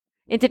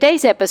In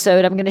today's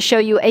episode, I'm going to show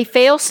you a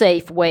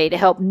fail-safe way to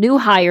help new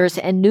hires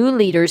and new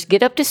leaders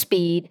get up to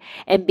speed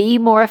and be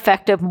more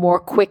effective more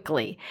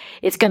quickly.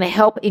 It's going to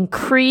help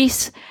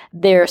increase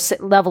their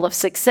level of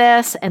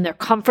success and their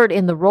comfort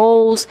in the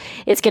roles.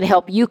 It's going to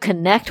help you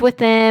connect with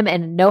them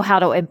and know how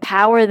to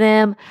empower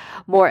them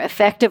more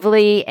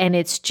effectively. And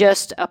it's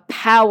just a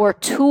power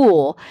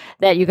tool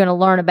that you're going to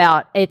learn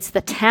about. It's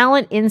the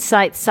Talent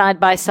Insights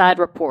Side-by-Side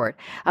Report.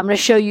 I'm going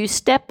to show you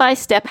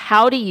step-by-step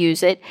how to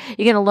use it.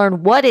 You're going to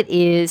learn what it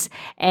is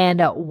and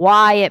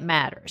why it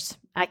matters.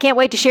 I can't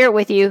wait to share it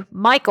with you.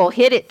 Michael,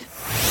 hit it.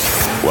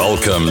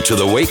 Welcome to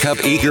the Wake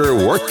Up Eager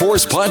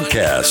Workforce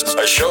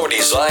Podcast, a show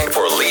designed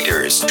for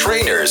leaders,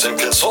 trainers, and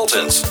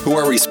consultants who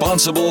are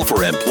responsible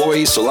for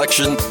employee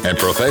selection and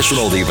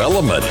professional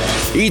development.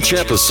 Each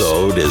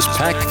episode is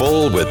packed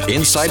full with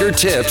insider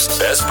tips,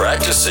 best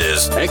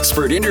practices,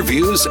 expert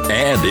interviews,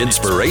 and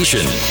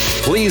inspiration.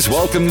 Please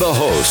welcome the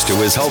host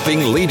who is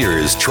helping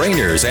leaders,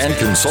 trainers, and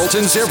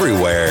consultants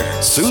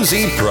everywhere,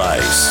 Susie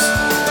Price.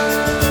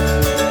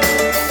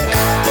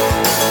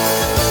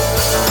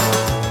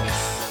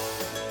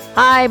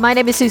 Hi, my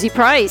name is Susie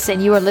Price,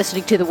 and you are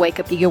listening to the Wake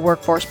Up Eager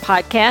Workforce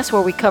Podcast,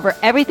 where we cover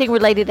everything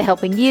related to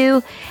helping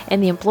you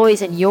and the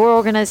employees in your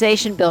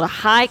organization build a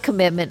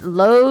high-commitment,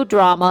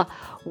 low-drama,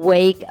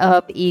 Wake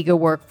Up Eager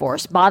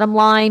workforce. Bottom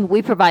line,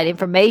 we provide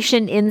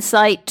information,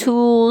 insight,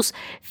 tools,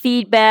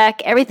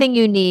 feedback, everything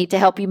you need to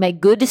help you make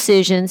good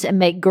decisions and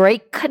make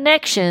great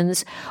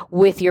connections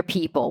with your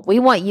people. We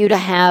want you to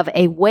have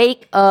a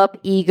Wake Up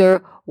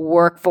Eager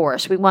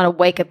workforce. We want a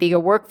Wake Up Eager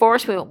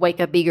workforce. We want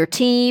Wake Up Eager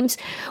teams.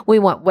 We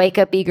want Wake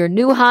Up Eager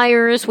new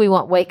hires. We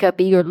want Wake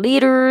Up Eager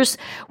leaders.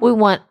 We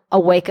want a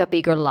Wake Up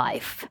Eager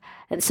life.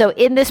 And so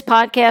in this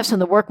podcast and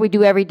the work we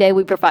do every day,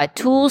 we provide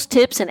tools,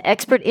 tips, and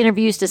expert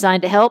interviews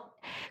designed to help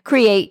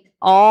create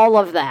all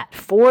of that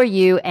for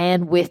you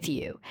and with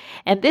you.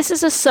 And this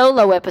is a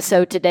solo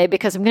episode today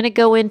because I'm going to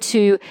go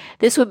into,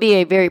 this would be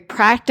a very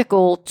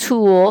practical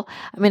tool.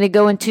 I'm going to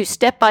go into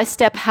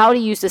step-by-step how to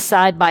use the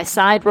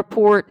side-by-side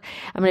report.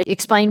 I'm going to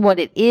explain what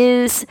it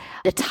is.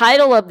 The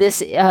title of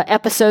this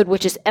episode,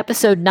 which is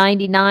episode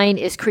 99,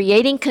 is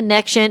Creating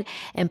Connection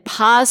and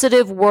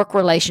Positive Work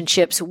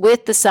Relationships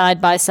with the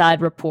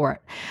Side-by-Side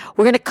Report.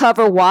 We're going to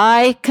cover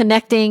why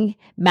connecting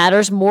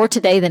matters more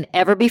today than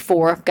ever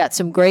before. I've got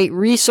some great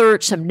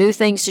research, some new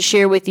things to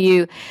share with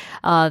you.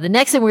 The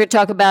next thing we're going to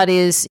talk about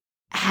is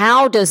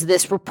how does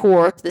this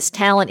report, this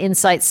Talent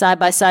Insights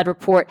Side-by-Side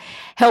Report,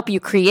 help you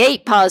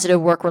create positive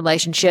work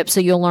relationships? So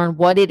you'll learn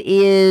what it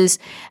is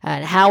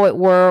and how it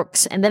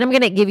works. And then I'm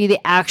going to give you the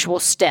actual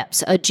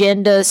steps,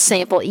 agendas,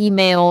 sample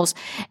emails,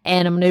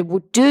 and I'm going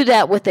to do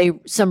that with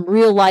some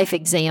real-life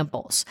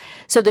examples.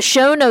 So the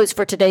show notes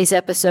for today's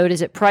episode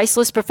is at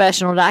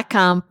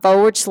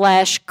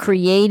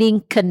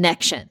pricelessprofessional.com/creating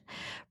connection.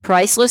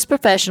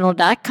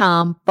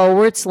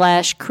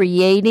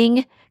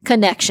 pricelessprofessional.com/creating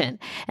connection.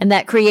 And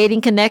that creating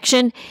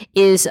connection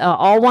is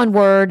all one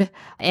word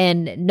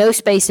and no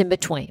space in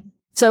between.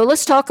 So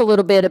let's talk a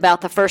little bit about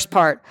the first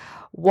part.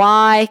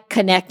 Why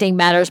connecting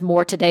matters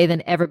more today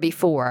than ever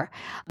before.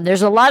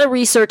 There's a lot of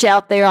research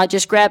out there. I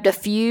just grabbed a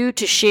few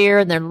to share,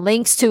 and there are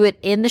links to it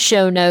in the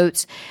show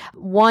notes.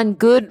 One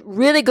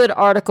really good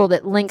article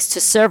that links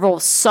to several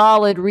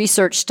solid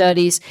research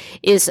studies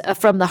is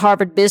from the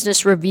Harvard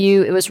Business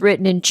Review. It was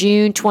written in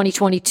June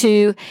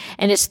 2022,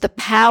 and it's The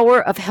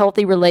Power of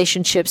Healthy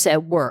Relationships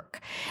at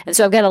Work. And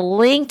so I've got a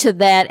link to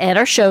that at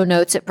our show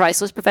notes at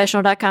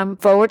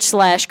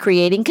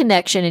pricelessprofessional.com/creating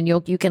connection, and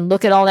you can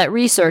look at all that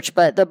research.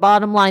 But the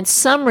bottom line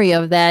summary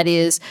of that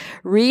is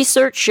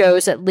research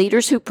shows that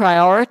leaders who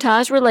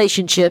prioritize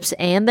relationships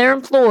and their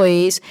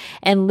employees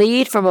and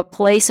lead from a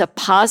place of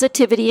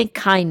positivity and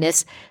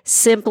kindness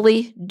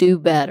simply do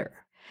better.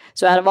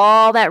 So out of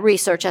all that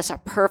research, that's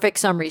a perfect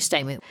summary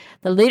statement.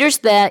 The leaders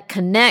that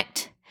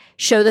connect,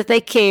 show that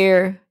they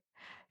care,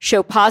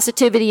 show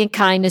positivity and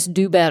kindness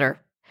do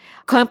better.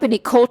 Company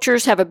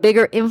cultures have a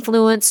bigger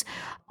influence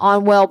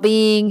on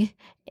well-being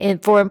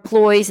and for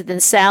employees than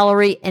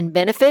salary and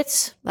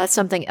benefits. That's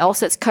something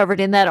else that's covered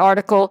in that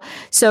article.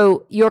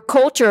 So your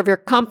culture of your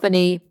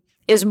company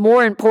is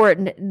more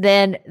important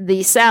than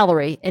the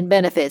salary and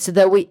benefits.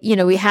 Though we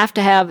have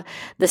to have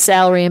the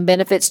salary and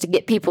benefits to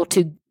get people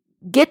to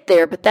get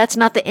there, but that's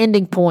not the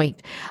ending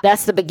point.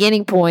 That's the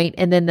beginning point.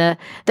 And then the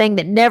thing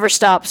that never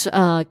stops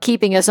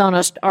keeping us on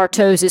our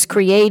toes is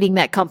creating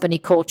that company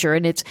culture.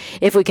 And it's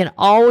if we can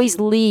always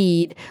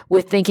lead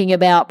with thinking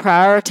about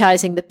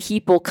prioritizing the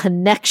people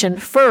connection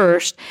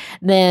first,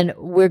 then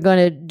we're going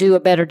to do a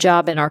better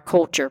job in our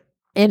culture.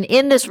 And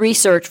in this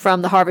research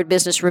from the Harvard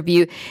Business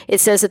Review,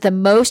 it says that the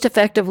most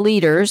effective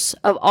leaders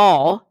of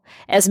all,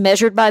 as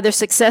measured by their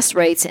success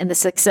rates and the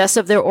success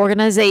of their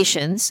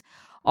organizations,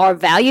 are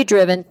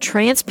value-driven,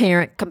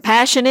 transparent,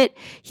 compassionate,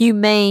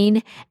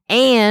 humane,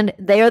 and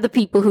they are the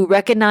people who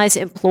recognize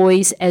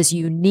employees as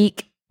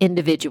unique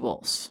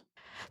individuals.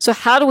 So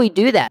how do we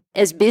do that?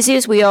 As busy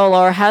as we all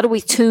are, how do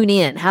we tune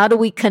in? How do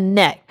we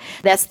connect?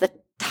 That's the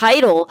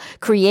title,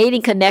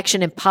 Creating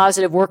Connection and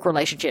Positive Work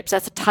Relationships.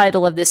 That's the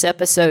title of this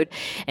episode.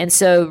 And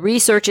so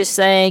research is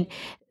saying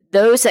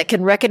those that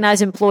can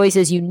recognize employees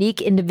as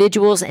unique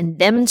individuals and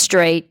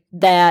demonstrate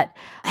that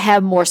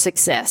have more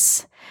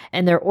success,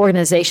 and their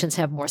organizations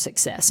have more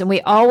success. And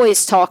we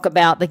always talk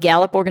about the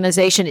Gallup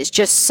organization. It's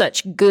just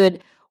such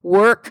good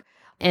work.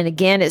 And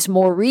again, it's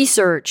more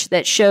research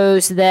that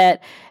shows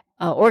that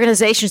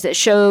organizations that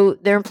show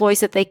their employees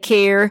that they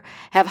care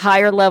have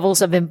higher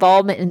levels of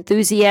involvement and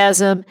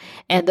enthusiasm,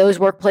 and those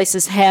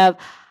workplaces have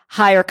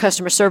higher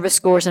customer service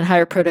scores and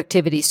higher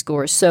productivity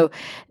scores. So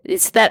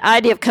it's that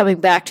idea of coming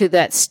back to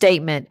that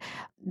statement,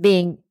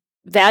 being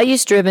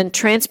values-driven,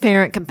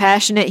 transparent,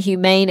 compassionate,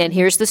 humane, and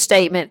here's the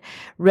statement,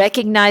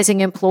 recognizing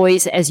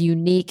employees as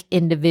unique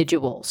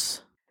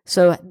individuals.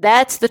 So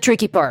that's the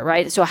tricky part,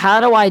 right? So how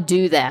do I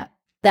do that?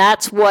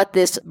 That's what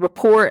this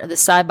report, the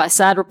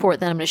side-by-side report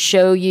that I'm going to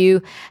show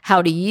you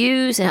how to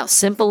use and how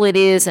simple it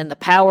is and the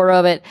power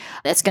of it,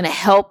 that's going to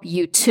help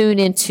you tune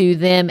into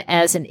them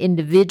as an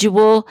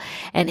individual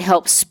and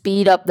help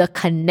speed up the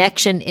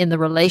connection in the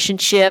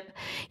relationship.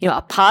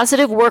 A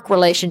positive work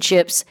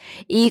relationships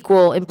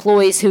equal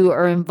employees who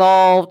are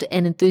involved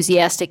and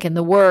enthusiastic in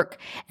the work,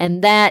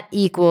 and that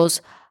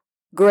equals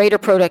greater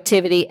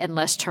productivity and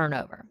less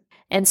turnover.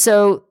 And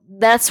so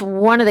that's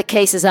one of the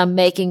cases I'm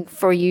making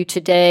for you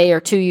today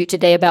or to you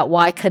today about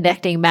why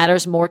connecting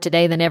matters more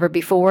today than ever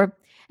before.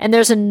 And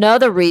there's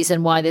another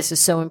reason why this is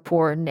so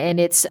important, and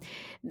it's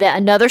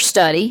another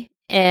study,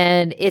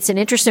 and it's an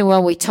interesting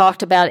one we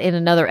talked about in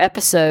another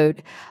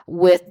episode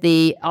with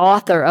the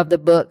author of the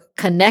book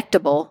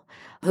Connectable,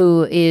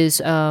 who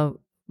is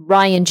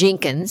Ryan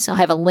Jenkins. I'll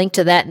have a link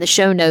to that in the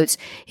show notes.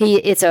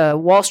 It's a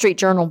Wall Street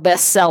Journal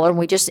bestseller, and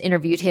we just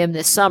interviewed him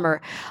this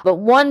summer. But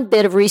one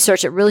bit of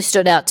research that really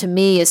stood out to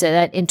me is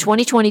that in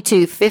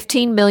 2022,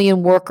 15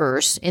 million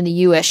workers in the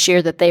U.S.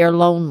 share that they are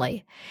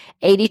lonely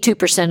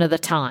 82% of the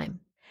time.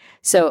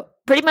 So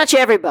pretty much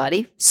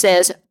everybody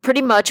says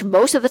pretty much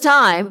most of the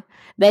time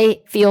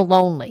they feel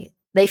lonely.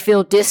 They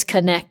feel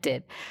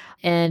disconnected.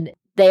 And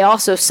they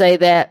also say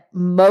that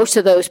most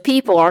of those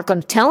people aren't going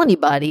to tell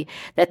anybody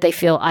that they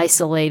feel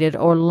isolated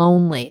or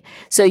lonely.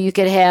 So you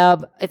could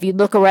have, if you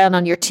look around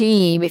on your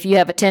team, if you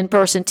have a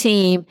 10-person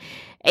team,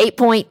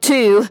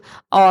 8.2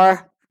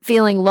 are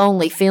feeling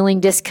lonely, feeling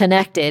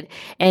disconnected,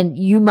 and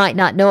you might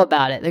not know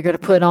about it. They're going to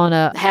put on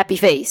a happy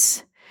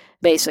face,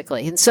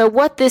 basically. And so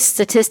what this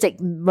statistic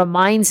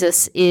reminds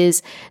us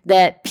is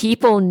that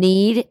people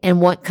need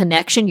and want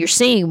connection. You're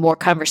seeing more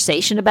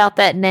conversation about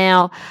that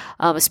now,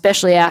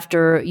 especially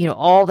after,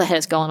 all that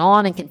has gone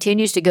on and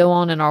continues to go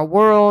on in our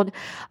world.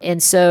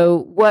 And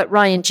so what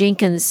Ryan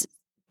Jenkins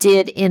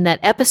did in that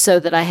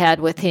episode that I had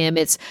with him,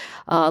 it's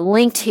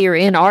linked here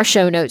in our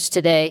show notes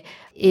today,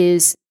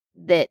 is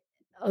that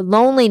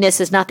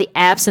loneliness is not the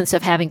absence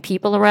of having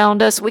people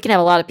around us. We can have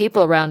a lot of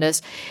people around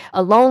us.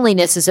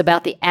 Loneliness is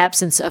about the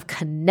absence of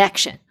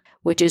connection,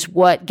 which is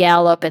what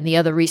Gallup and the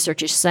other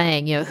research is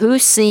saying.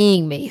 Who's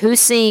seeing me? Who's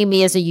seeing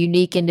me as a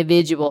unique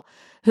individual?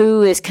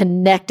 Who is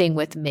connecting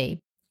with me?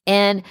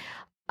 And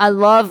I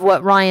love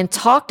what Ryan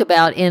talked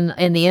about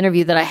in the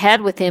interview that I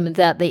had with him,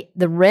 that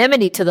the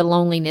remedy to the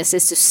loneliness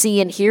is to see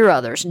and hear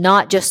others,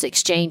 not just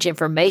exchange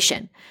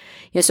information.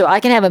 So I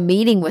can have a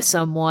meeting with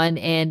someone,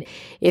 and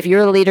if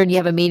you're a leader and you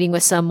have a meeting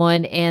with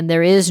someone and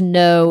there is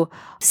no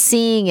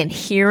seeing and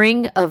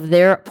hearing of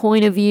their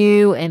point of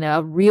view and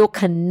a real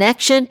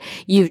connection,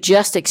 you've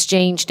just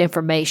exchanged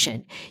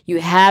information.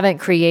 You haven't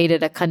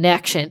created a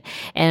connection.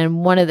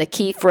 And one of the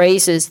key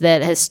phrases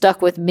that has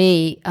stuck with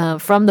me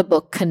from the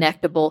book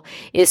Connectable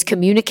is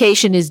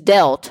communication is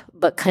dealt,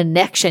 but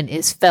connection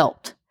is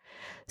felt.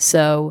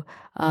 So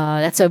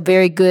that's a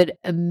very good,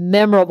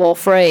 memorable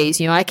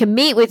phrase. I can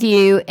meet with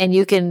you and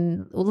you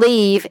can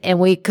leave and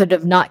we could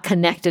have not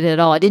connected at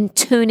all. I didn't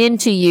tune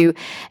into you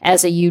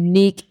as a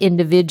unique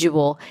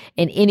individual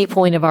in any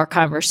point of our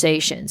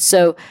conversation.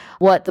 So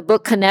what the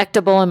book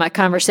Connectable and my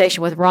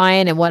conversation with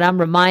Ryan and what I'm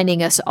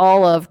reminding us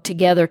all of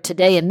together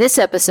today in this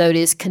episode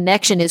is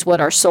connection is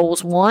what our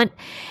souls want.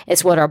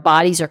 It's what our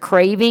bodies are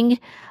craving.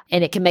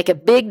 And it can make a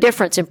big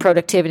difference in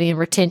productivity and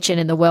retention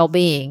and the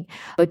well-being.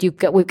 But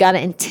we've got to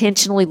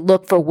intentionally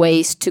look for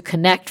ways to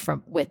connect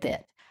with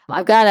it.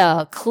 I've got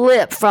a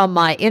clip from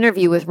my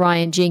interview with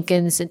Ryan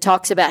Jenkins and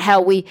talks about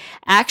how we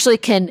actually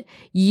can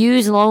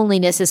use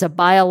loneliness as a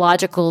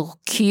biological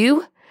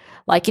cue.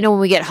 Like, when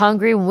we get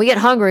hungry,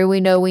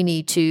 we know we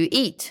need to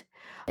eat.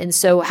 And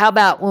so how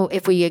about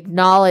if we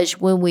acknowledge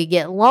when we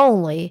get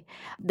lonely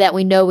that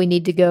we know we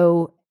need to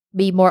go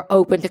be more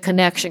open to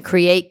connection,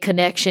 create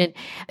connection,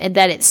 and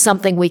that it's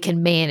something we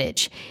can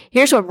manage.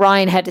 Here's what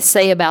Ryan had to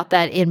say about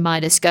that in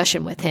my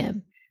discussion with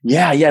him.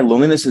 Yeah.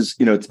 Loneliness is,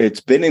 it's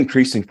been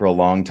increasing for a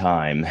long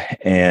time.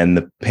 And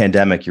the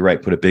pandemic, you're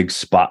right, put a big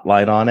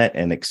spotlight on it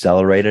and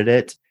accelerated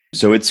it.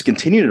 So it's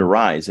continued to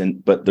rise.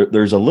 But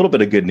there's a little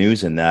bit of good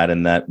news in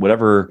that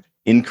whatever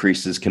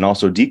increases can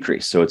also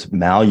decrease. So it's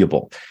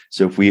malleable.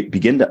 So if we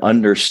begin to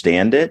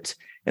understand it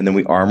and then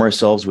we arm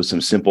ourselves with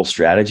some simple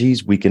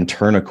strategies, we can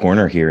turn a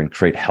corner here and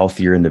create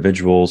healthier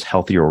individuals,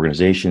 healthier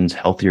organizations,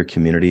 healthier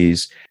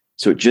communities.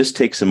 So it just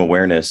takes some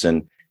awareness.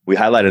 And we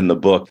highlighted in the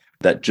book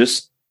that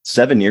just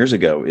 7 years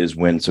ago is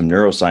when some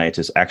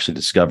neuroscientists actually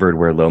discovered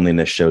where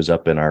loneliness shows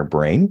up in our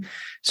brain.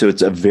 So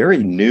it's a very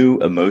new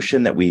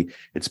emotion that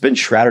it's been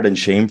shrouded in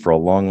shame for a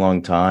long,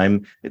 long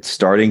time. It's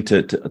starting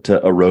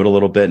to erode a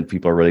little bit, and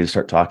people are ready to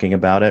start talking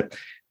about it.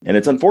 And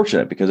it's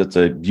unfortunate because it's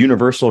a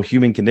universal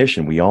human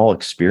condition. We all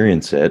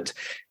experience it.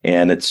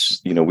 And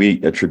it's,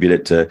 we attribute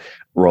it to,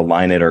 or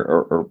align it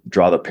or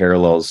draw the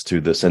parallels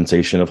to the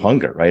sensation of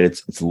hunger, right?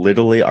 It's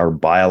literally our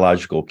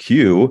biological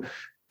cue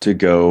to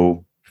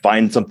go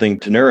find something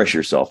to nourish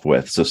yourself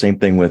with. So same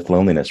thing with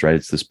loneliness, right?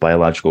 It's this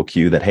biological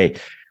cue that, hey,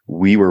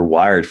 we were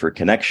wired for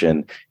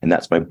connection, and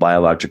that's my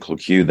biological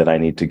cue that I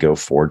need to go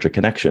forge a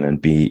connection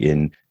and be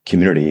in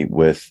community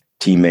with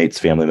teammates,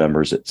 family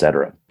members,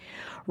 etc.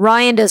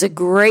 Ryan does a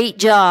great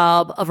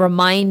job of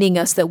reminding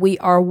us that we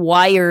are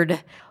wired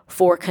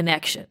for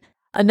connection.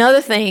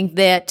 Another thing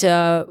that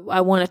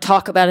I want to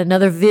talk about,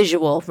 another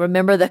visual.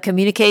 Remember, the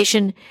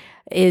communication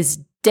is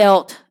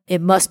dealt,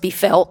 it must be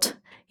felt.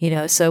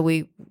 So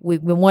we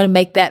want to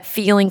make that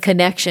feeling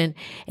connection.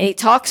 And he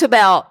talks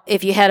about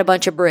if you had a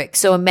bunch of bricks.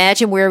 So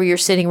imagine wherever you're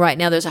sitting right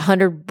now, there's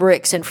 100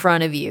 bricks in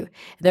front of you.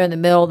 They're in the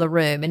middle of the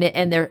room,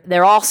 and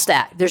they're all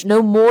stacked. There's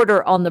no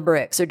mortar on the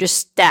bricks. They're just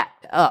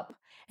stacked up.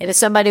 And if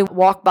somebody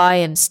walked by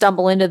and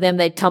stumble into them,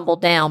 they'd tumble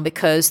down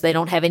because they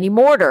don't have any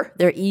mortar.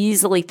 They're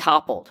easily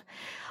toppled.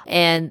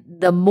 And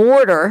the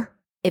mortar,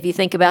 if you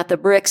think about the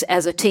bricks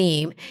as a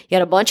team, you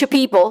got a bunch of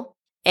people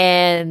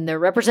and they're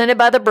represented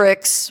by the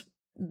bricks.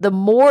 The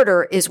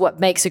mortar is what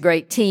makes a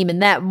great team.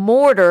 And that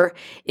mortar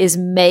is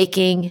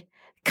making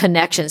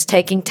connections,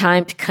 taking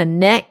time to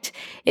connect.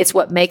 It's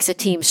what makes a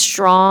team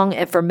strong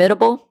and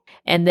formidable.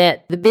 And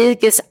that the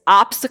biggest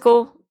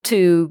obstacle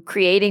to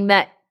creating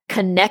that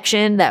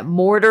connection, that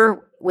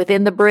mortar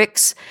within the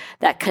bricks,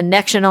 that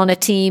connection on a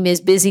team is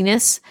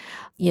busyness.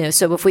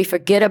 So if we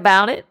forget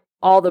about it,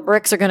 all the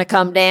bricks are going to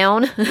come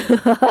down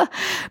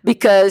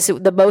because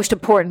the most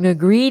important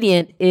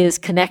ingredient is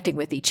connecting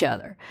with each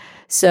other.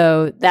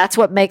 So that's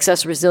what makes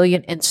us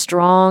resilient and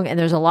strong. And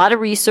there's a lot of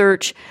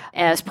research,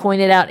 as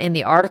pointed out in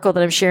the article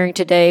that I'm sharing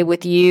today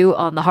with you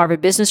on the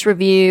Harvard Business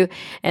Review.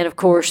 And of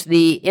course,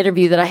 the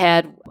interview that I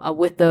had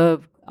with the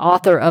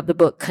author of the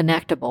book,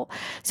 Connectable.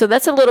 So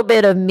that's a little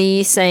bit of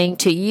me saying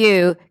to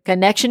you,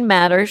 connection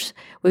matters.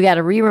 We got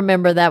to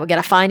remember that. We got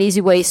to find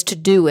easy ways to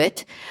do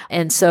it.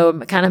 And so I'm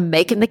kind of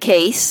making the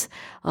case,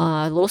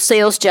 a little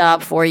sales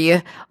job for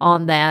you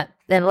on that.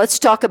 Then let's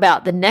talk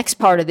about the next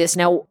part of this.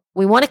 Now,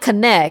 we want to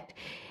connect.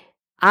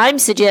 I'm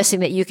suggesting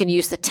that you can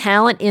use the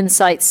Talent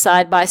Insights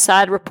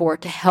side-by-side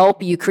report to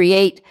help you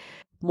create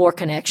more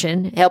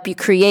connection, help you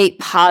create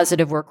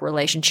positive work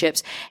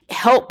relationships,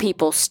 help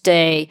people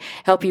stay,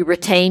 help you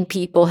retain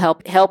people,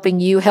 helping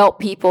you help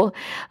people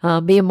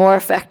be more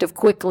effective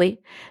quickly.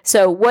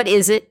 So what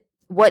is it?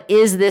 What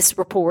is this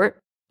report?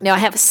 Now, I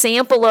have a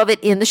sample of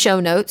it in the show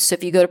notes. So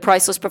if you go to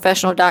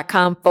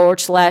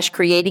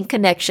pricelessprofessional.com/creating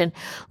connection,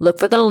 look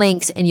for the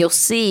links and you'll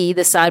see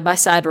the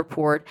side-by-side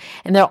report.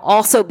 And there'll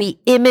also be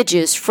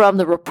images from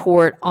the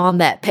report on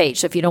that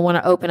page. So if you don't want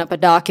to open up a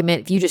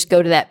document, if you just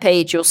go to that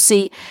page, you'll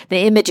see the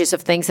images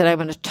of things that I'm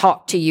going to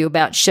talk to you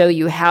about, show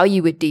you how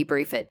you would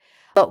debrief it.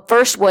 But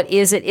first, what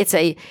is it?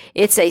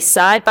 It's a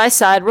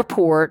side-by-side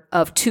report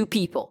of two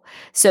people.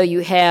 So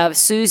you have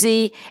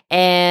Susie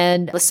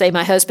and, let's say,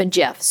 my husband,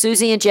 Jeff.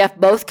 Susie and Jeff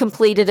both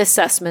completed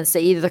assessments. They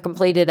either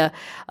completed a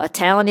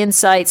Talent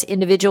Insights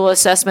individual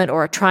assessment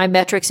or a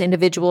TriMetrix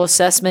individual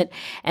assessment.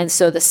 And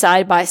so the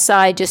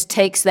side-by-side just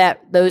takes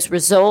those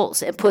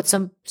results and puts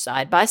them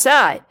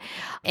side-by-side.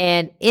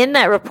 And in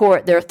that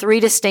report, there are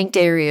three distinct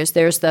areas.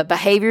 There's the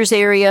behaviors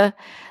area,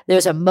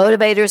 there's a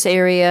motivators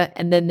area,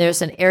 and then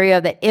there's an area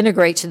that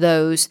integrates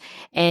those.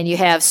 And you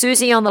have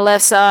Susie on the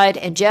left side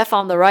and Jeff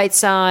on the right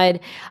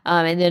side.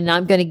 And then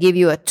I'm going to give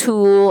you a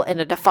tool and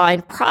a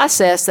defined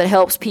process that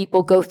helps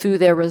people go through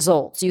their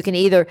results. You can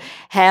either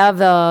have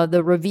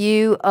the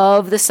review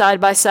of the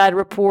side-by-side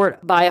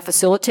report by a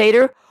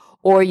facilitator,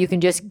 or you can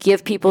just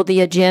give people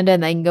the agenda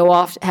and they can go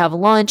off, have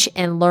lunch,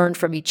 and learn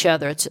from each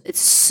other. It's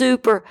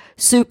super,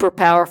 super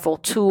powerful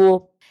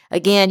tool.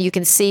 Again, you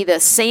can see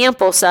the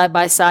sample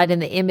side-by-side in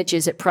the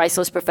images at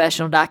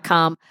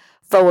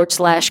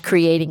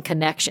pricelessprofessional.com/creating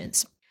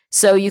connections.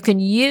 So you can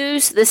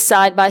use this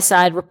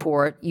side-by-side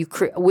report.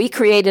 We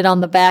create it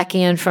on the back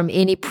end from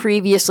any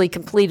previously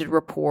completed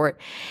report,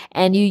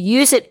 and you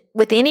use it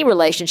with any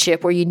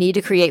relationship where you need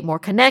to create more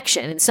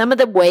connection. And some of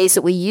the ways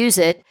that we use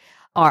it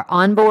are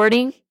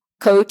onboarding,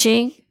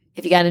 coaching.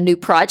 If you got a new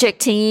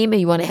project team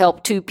and you want to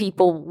help two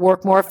people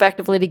work more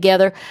effectively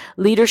together,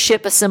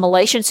 leadership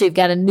assimilation. So you've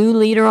got a new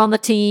leader on the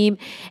team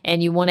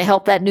and you want to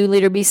help that new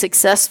leader be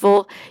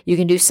successful. You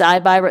can do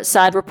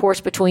side-by-side reports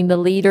between the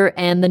leader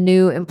and the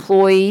new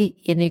employee.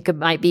 And it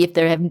might be, if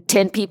they have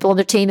 10 people on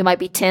their team, there might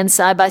be 10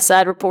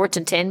 side-by-side reports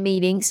and 10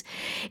 meetings.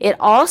 It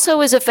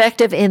also is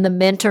effective in the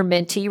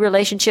mentor-mentee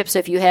relationship. So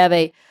if you have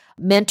a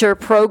mentor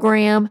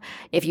program.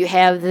 If you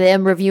have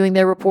them reviewing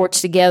their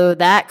reports together,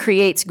 that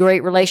creates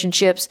great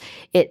relationships.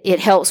 It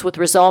helps with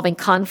resolving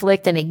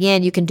conflict. And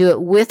again, you can do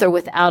it with or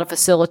without a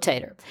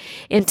facilitator.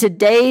 In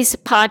today's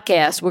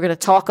podcast, we're going to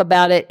talk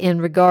about it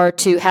in regard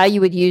to how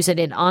you would use it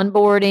in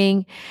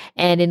onboarding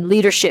and in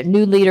leadership,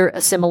 new leader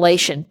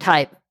assimilation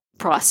type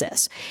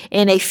process.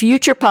 In a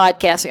future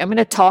podcast, I'm going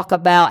to talk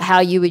about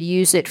how you would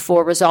use it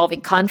for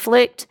resolving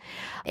conflict.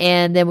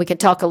 And then we can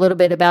talk a little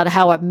bit about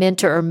how a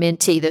mentor or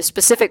mentee, the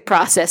specific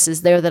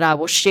processes there that I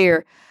will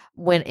share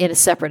when in a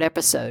separate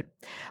episode.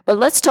 But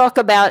let's talk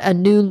about a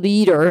new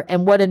leader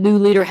and what a new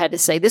leader had to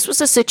say. This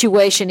was a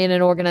situation in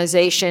an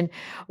organization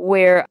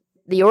where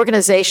the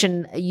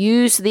organization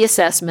used the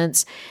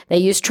assessments. They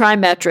used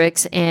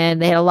TriMetrix,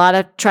 and they had a lot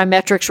of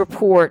TriMetrix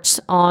reports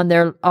on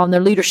their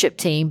leadership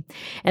team.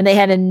 And they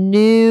had a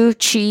new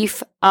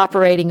chief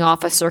operating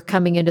officer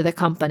coming into the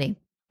company.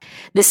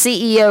 The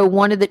CEO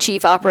wanted the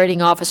chief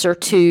operating officer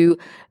to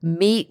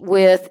meet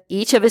with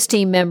each of his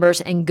team members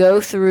and go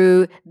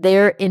through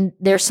their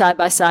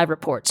side-by-side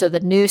report. So the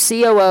new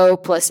COO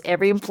plus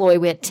every employee,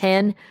 we had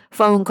 10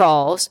 phone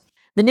calls.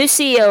 The new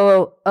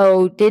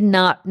COO did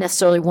not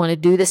necessarily want to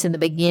do this in the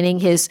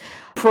beginning. His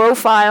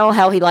profile,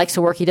 how he likes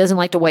to work, he doesn't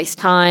like to waste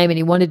time, and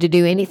he wanted to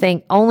do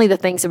only the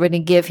things that were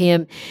going to give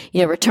him,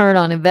 return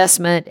on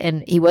investment.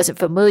 And he wasn't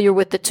familiar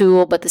with the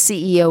tool, but the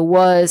CEO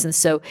was, and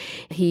so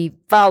he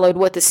followed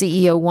what the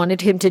CEO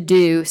wanted him to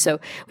do. So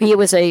he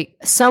was a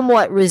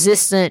somewhat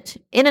resistant,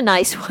 in a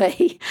nice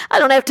way, I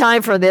don't have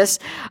time for this,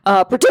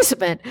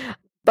 participant.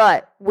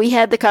 But we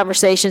had the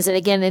conversations. And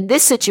again, in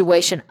this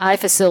situation, I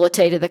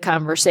facilitated the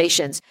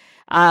conversations.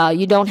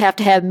 You don't have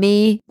to have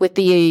me with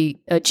the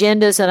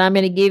agendas that I'm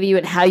going to give you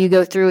and how you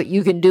go through it.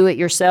 You can do it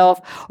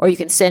yourself, or you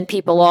can send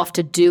people off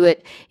to do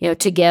it,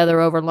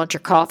 together over lunch or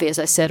coffee, as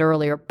I said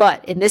earlier.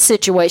 But in this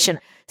situation,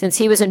 since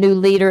he was a new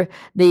leader,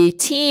 the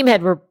team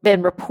had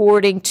been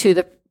reporting to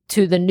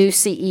the new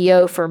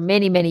CEO for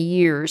many, many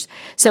years.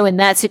 So in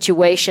that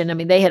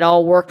situation, they had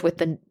all worked with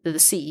the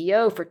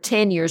CEO for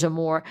 10 years or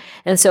more.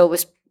 And so it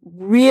was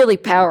really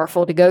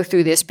powerful to go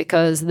through this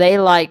because they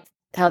liked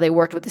how they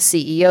worked with the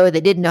CEO.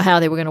 They didn't know how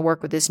they were going to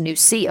work with this new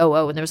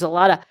COO. And there was a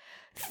lot of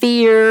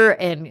fear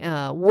and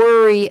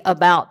worry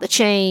about the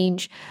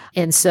change.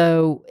 And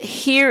so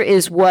here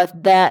is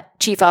what that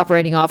chief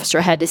operating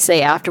officer had to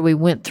say after we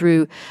went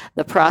through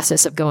the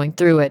process of going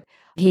through it.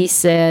 He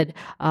said,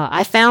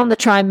 I found the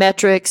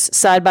TriMetrix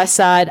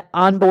side-by-side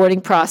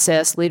onboarding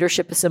process,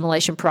 leadership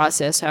assimilation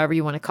process, however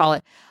you want to call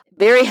it,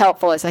 very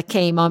helpful as I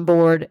came on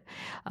board.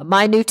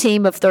 My new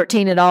team of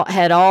 13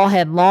 had all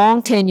had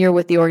long tenure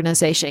with the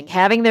organization.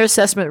 Having their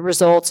assessment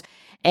results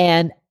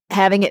and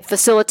having it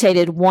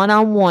facilitated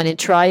one-on-one in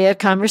triad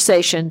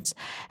conversations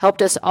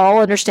helped us all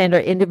understand our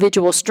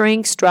individual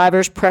strengths,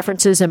 drivers,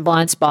 preferences, and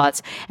blind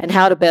spots, and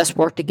how to best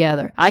work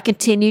together. I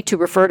continue to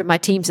refer to my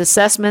team's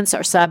assessments,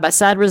 our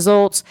side-by-side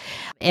results,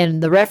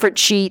 and the reference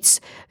sheets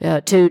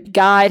to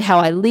guide how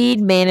I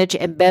lead, manage,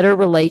 and better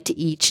relate to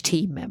each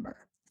team member.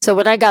 So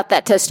when I got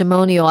that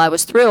testimonial, I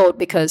was thrilled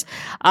because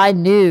I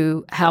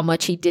knew how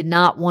much he did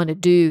not want to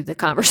do the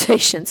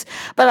conversations.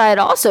 But I had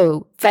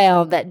also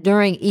found that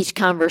during each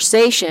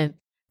conversation,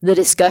 the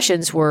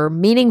discussions were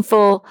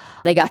meaningful.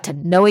 They got to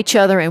know each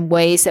other in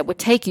ways that would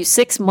take you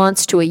 6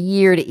 months to a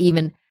year to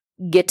even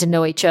get to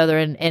know each other.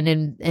 And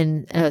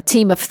in a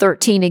team of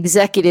 13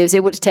 executives,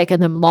 it would have taken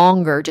them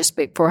longer just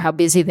for how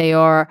busy they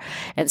are.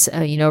 And,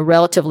 a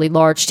relatively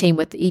large team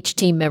with each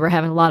team member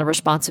having a lot of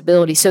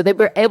responsibility. So they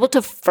were able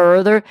to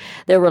further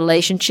their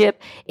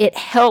relationship. It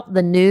helped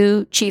the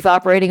new chief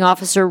operating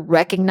officer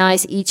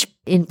recognize each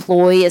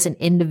employee as an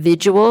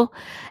individual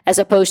as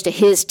opposed to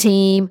his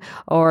team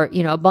or,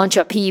 a bunch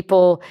of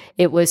people.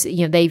 It was,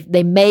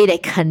 they made a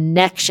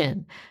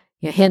connection,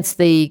 hence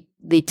the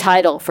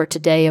title for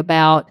today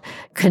about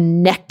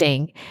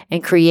connecting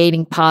and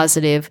creating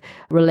positive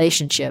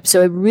relationships.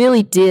 So it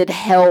really did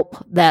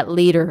help that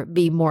leader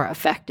be more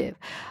effective.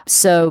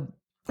 So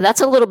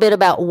that's a little bit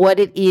about what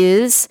it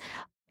is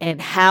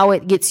and how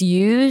it gets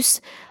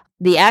used.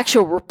 The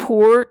actual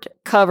report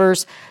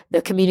covers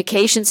the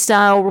communication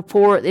style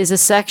report is a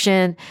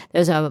section.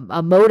 There's a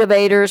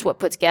motivators, what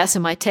puts gas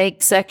in my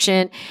tank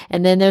section.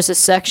 And then there's a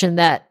section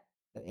that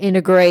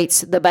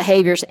integrates the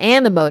behaviors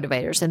and the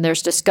motivators, and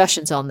there's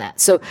discussions on that.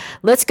 So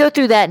let's go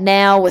through that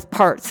now with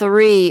part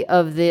 3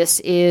 of this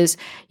is,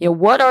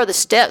 what are the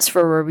steps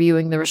for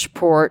reviewing the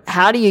report?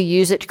 How do you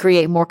use it to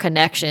create more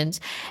connections?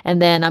 And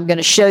then I'm going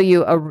to show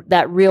you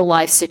that real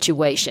life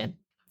situation.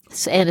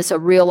 And it's a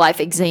real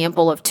life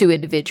example of 2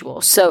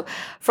 individuals. So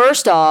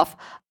first off,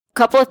 a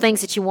couple of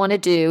things that you want to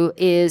do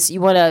is you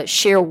want to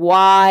share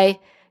why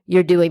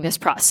you're doing this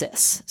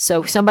process.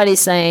 So somebody's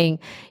saying,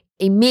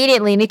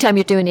 immediately, anytime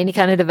you're doing any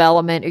kind of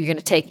development or you're going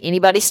to take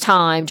anybody's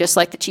time, just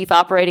like the chief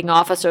operating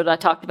officer that I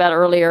talked about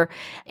earlier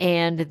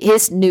and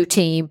his new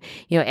team,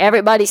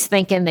 everybody's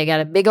thinking they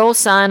got a big old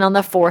sign on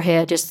the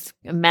forehead. Just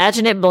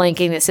imagine it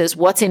blinking that says,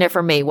 what's in it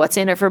for me? What's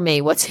in it for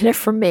me? What's in it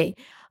for me?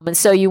 And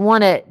so you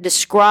want to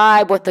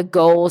describe what the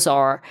goals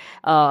are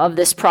of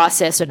this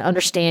process and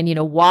understand,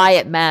 why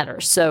it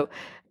matters. So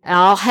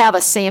I'll have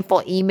a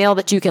sample email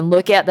that you can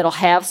look at that'll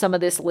have some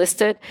of this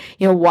listed.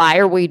 Why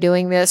are we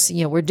doing this?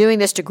 We're doing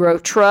this to grow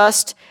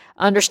trust,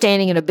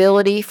 understanding, and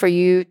ability for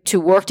you to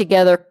work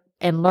together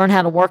and learn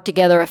how to work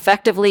together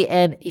effectively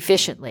and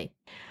efficiently.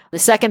 The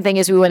second thing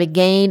is we want to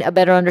gain a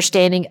better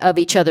understanding of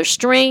each other's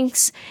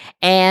strengths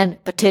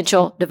and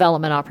potential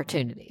development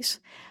opportunities.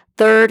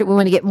 Third, we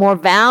want to get more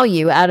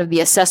value out of the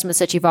assessments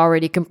that you've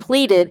already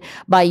completed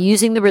by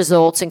using the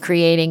results and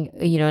creating,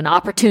 an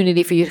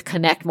opportunity for you to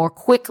connect more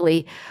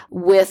quickly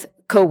with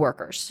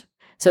coworkers.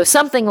 So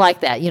something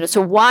like that,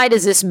 so why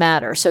does this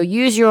matter? So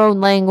use your own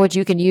language.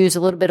 You can use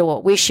a little bit of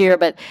what we share,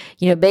 but,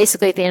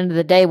 basically at the end of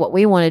the day, what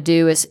we want to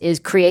do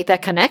is create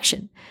that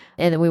connection.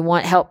 And then we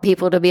want to help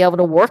people to be able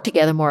to work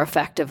together more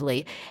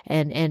effectively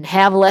and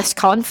have less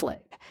conflict.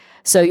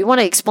 So you want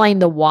to explain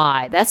the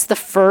why. That's the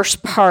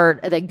first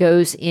part that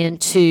goes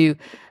into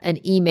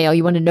an email.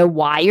 You want to know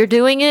why you're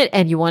doing it,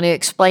 and you want to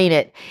explain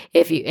it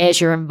as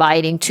you're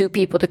inviting two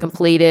people to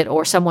complete it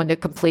or someone to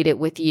complete it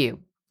with you.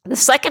 The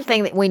second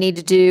thing that we need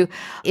to do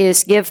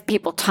is give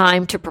people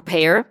time to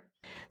prepare.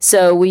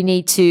 So we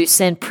need to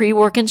send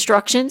pre-work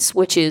instructions,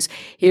 which is,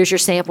 here's your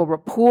sample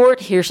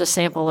report, here's a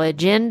sample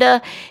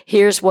agenda,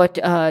 here's what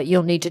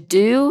you'll need to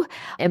do.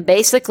 And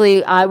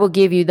basically, I will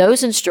give you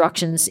those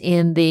instructions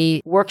in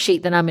the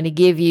worksheet that I'm going to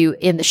give you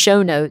in the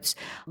show notes.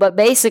 But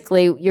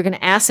basically, you're going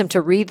to ask them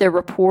to read their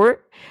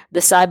report,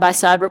 the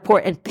side-by-side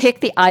report, and pick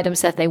the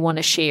items that they want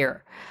to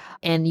share.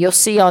 And you'll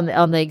see on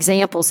the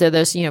examples there,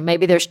 there's,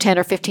 maybe there's 10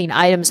 or 15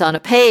 items on a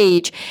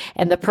page,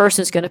 and the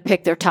person's going to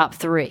pick their top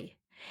 3.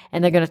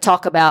 And they're going to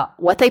talk about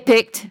what they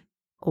picked,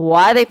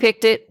 why they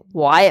picked it,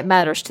 why it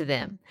matters to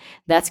them.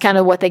 That's kind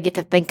of what they get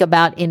to think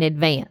about in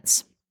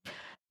advance.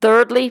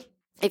 Thirdly,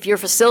 if you're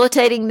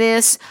facilitating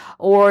this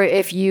or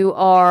if you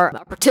are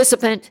a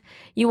participant,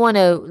 you want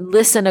to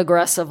listen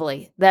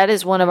aggressively. That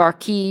is one of our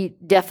key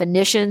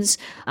definitions.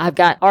 I've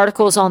got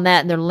articles on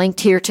that and they're linked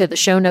here to the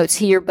show notes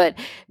here. But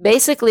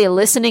basically,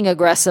 listening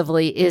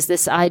aggressively is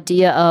this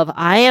idea of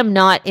I am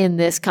not in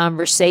this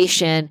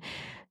conversation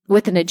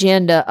with an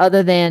agenda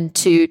other than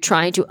to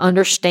trying to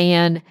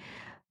understand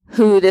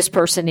who this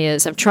person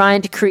is. I'm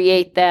trying to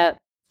create that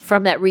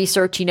from that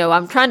research.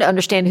 I'm trying to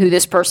understand who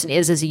this person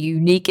is as a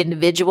unique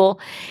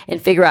individual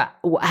and figure out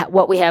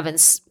what we have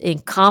in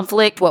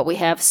conflict, what we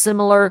have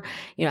similar,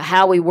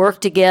 how we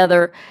work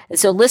together. And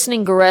so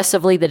listening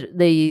aggressively,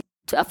 the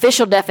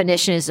official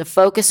definition is to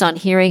focus on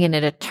hearing in a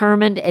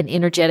determined and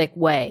energetic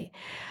way.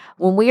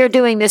 When we are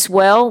doing this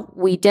well,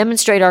 we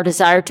demonstrate our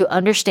desire to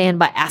understand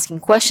by asking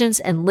questions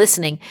and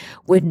listening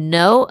with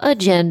no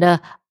agenda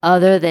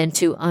other than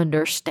to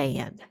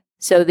understand.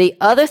 So the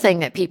other thing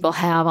that people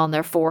have on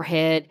their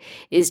forehead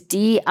is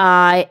DIMTY.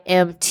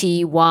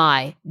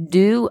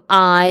 Do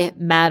I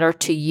matter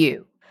to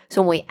you?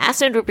 So when we ask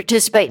them to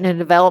participate in a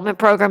development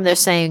program, they're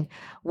saying,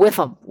 with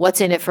them,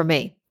 what's in it for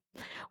me?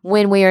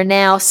 When we are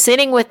now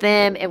sitting with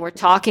them and we're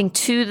talking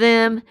to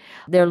them,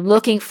 they're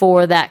looking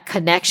for that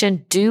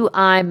connection. Do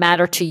I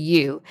matter to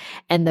you?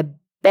 And the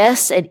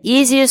best and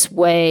easiest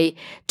way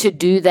to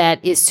do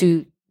that is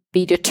to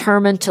be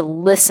determined to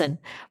listen.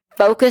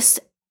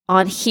 Focus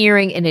on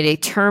hearing in a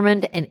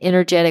determined and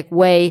energetic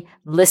way.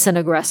 Listen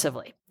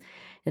aggressively.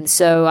 And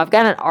so I've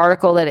got an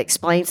article that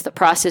explains the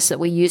process that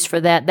we use for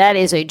that. That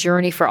is a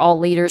journey for all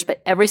leaders,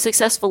 but every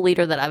successful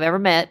leader that I've ever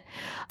met,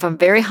 from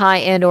very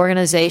high-end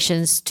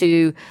organizations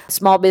to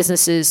small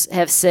businesses,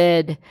 have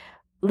said,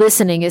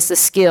 listening is the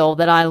skill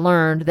that I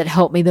learned that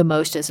helped me the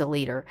most as a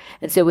leader.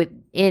 And so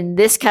in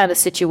this kind of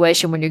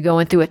situation, when you're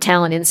going through a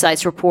Talent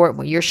Insights report,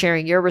 when you're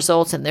sharing your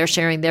results and they're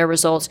sharing their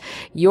results,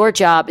 your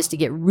job is to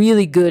get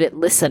really good at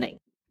listening.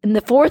 And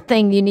the fourth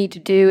thing you need to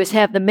do is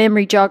have the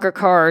memory jogger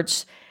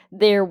cards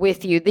there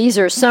with you. These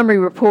are summary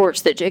reports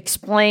that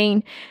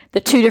explain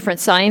the two different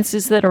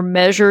sciences that are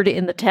measured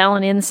in the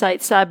Talent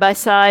Insights side by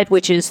side,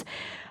 which is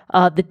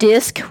the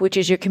DISC, which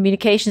is your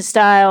communication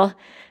style,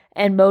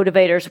 and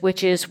motivators,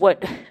 which is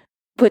what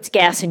puts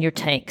gas in your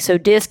tank. So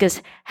DISC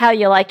is how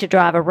you like to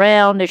drive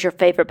around, is your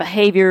favorite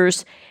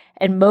behaviors,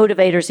 and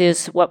motivators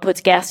is what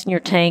puts gas in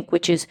your tank,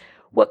 which is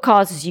what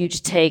causes you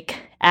to take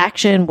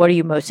action, what are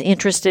you most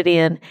interested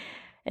in.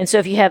 And so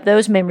if you have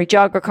those memory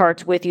jogger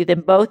cards with you,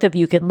 then both of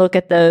you can look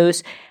at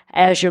those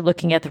as you're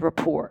looking at the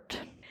report.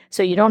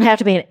 So you don't have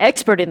to be an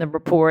expert in the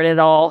report at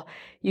all.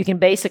 You can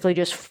basically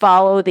just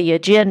follow the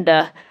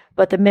agenda,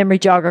 but the memory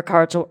jogger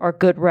cards are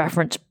good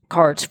reference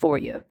cards for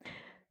you.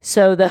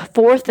 So the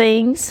 4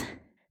 things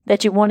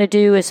that you want to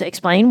do is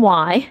explain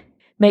why.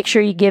 Make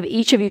sure you give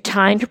each of you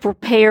time to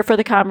prepare for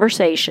the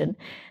conversation.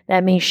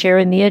 That means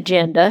sharing the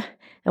agenda,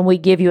 and we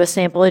give you a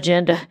sample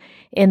agenda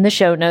in the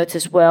show notes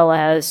as well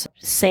as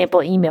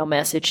sample email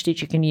message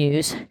that you can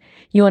use.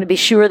 You want to be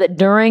sure that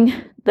during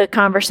the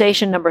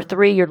conversation, number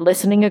 3, you're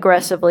listening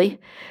aggressively.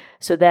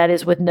 So that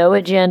is with no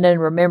agenda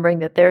and remembering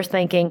that they're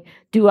thinking,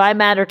 do I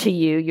matter to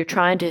you? You're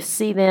trying to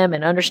see them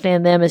and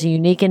understand them as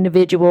unique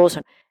individuals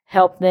and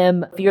help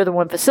them, if you're the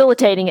one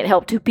facilitating it,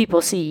 help two people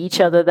see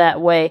each other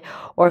that way.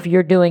 Or if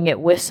you're doing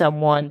it with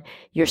someone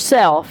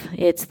yourself,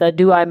 it's the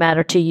do I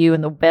matter to you?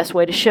 And the best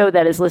way to show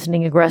that is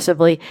listening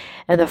aggressively.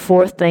 And the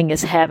fourth thing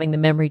is having the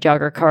memory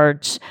jogger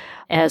cards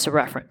as a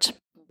reference.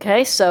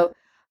 Okay, so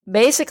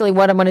basically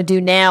what I'm going to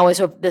do now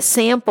is the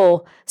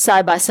sample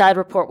side-by-side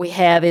report we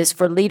have is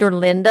for leader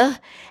Linda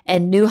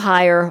and new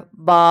hire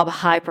Bob,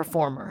 high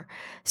performer.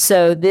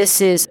 So this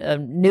is a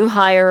new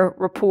hire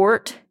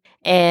report.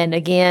 And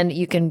again,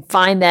 you can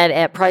find that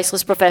at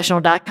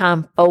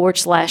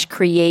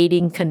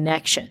pricelessprofessional.com/creating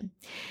connection.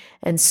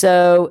 And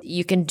so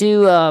you can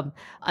do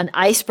an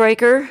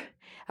icebreaker,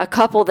 a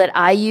couple that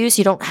I use.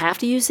 You don't have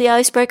to use the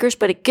icebreakers,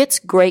 but it gets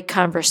great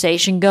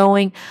conversation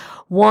going.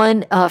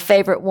 One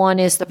favorite one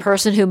is the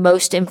person who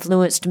most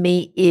influenced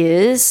me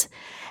is.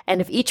 And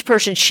if each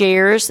person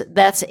shares,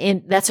 that's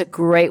a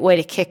great way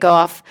to kick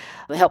off,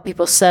 help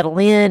people settle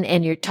in.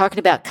 And you're talking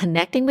about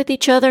connecting with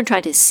each other and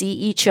trying to see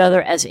each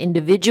other as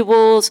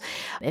individuals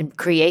and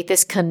create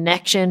this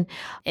connection.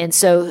 And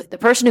so the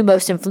person who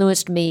most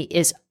influenced me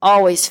is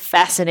always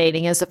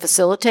fascinating as a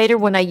facilitator.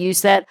 When I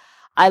use that,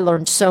 I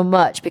learned so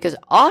much because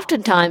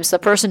oftentimes the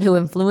person who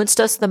influenced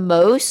us the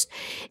most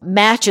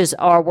matches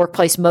our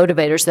workplace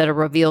motivators that are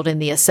revealed in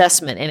the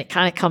assessment, and it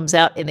kind of comes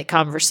out in the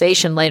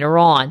conversation later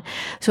on.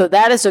 So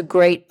that is a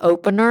great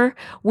opener.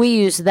 I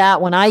use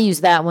that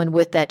one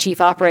with that chief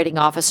operating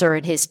officer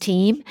and his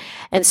team.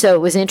 And so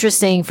it was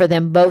interesting for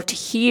them both to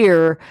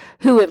hear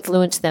who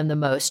influenced them the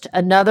most.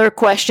 Another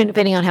question,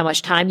 depending on how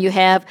much time you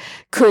have,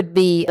 could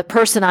be the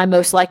person I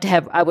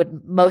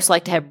would most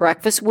like to have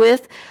breakfast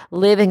with,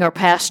 living or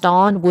passed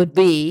on, would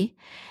be.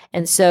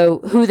 And so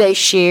who they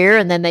share,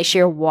 and then they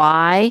share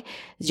why,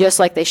 just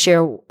like they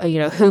share,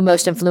 who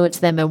most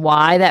influenced them and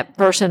why that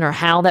person or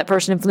how that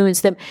person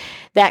influenced them.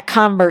 That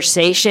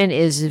conversation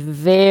is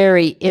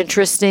very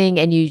interesting,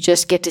 and you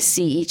just get to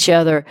see each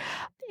other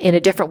in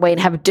a different way and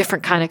have a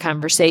different kind of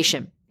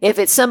conversation. If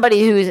it's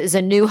somebody who is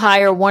a new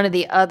hire, one of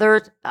the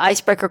other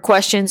icebreaker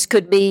questions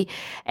could be,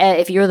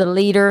 if you're the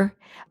leader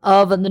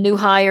of the new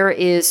hire,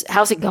 is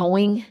how's it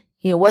going?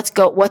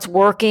 What's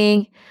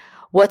working?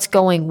 What's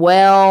going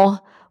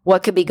well?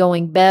 What could be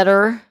going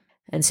better?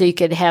 And so you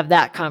could have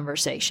that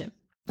conversation.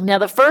 Now,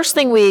 the first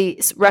thing we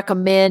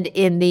recommend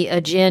in the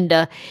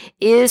agenda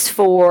is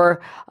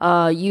for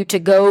you to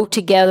go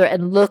together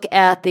and look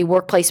at the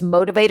Workplace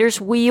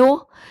Motivators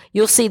wheel.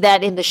 You'll see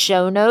that in the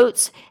show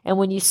notes. And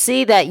when you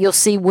see that, you'll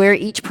see where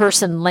each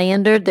person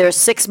landed. There are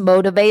 6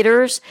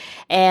 motivators.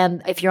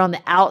 And if you're on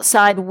the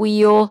outside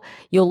wheel,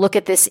 you'll look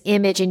at this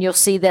image and you'll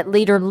see that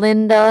leader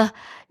Linda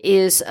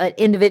is an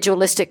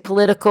individualistic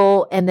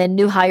political, and then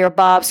new hire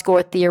Bob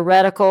scored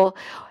theoretical.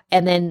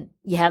 And then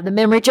you have the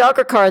memory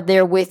jogger card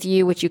there with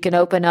you, which you can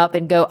open up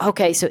and go,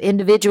 okay, so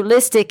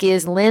individualistic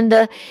is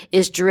Linda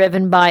is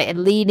driven by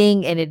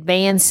leading and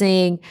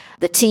advancing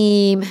the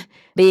team,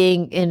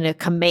 being in a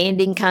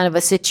commanding kind of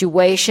a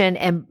situation.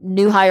 And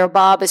new hire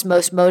Bob is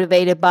most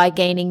motivated by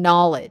gaining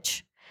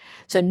knowledge.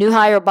 So new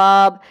hire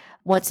Bob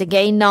wants to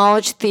gain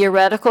knowledge,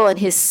 theoretical, and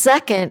his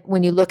second,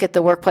 when you look at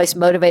the Workplace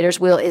Motivators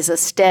wheel, is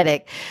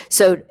aesthetic.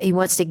 So he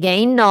wants to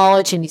gain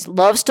knowledge and he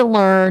loves to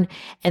learn,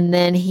 and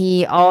then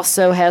he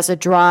also has a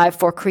drive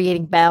for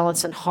creating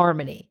balance and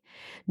harmony.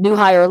 New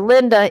hire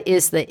Linda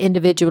is the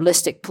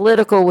individualistic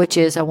political, which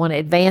is I want to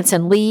advance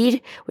and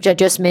lead, which I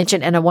just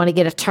mentioned, and I want to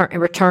get a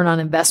return on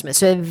investment.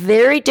 So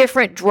very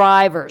different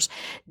drivers,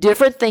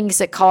 different things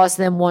that cause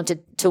them want to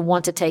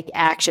take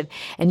action.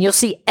 And you'll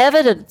see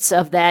evidence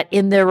of that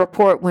in their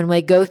report when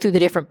we go through the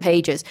different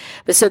pages.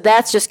 But so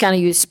that's just kind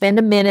of, you spend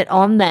a minute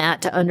on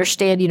that to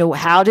understand,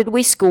 how did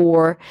we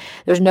score?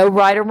 There's no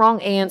right or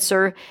wrong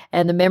answer,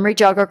 and the memory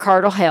jogger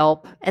card will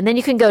help. And then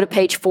you can go to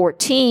page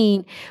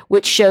 14,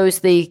 which shows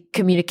the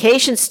communication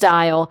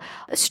style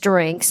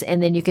strengths,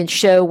 and then you can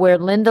show where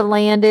Linda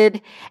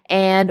landed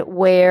and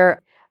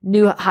where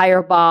new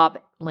hire Bob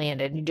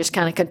landed. You just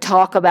kind of can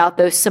talk about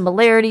those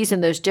similarities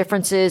and those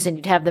differences, and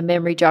you'd have the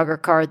memory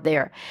jogger card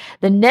there.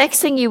 The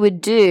next thing you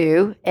would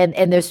do, and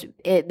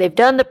they've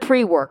done the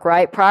pre-work,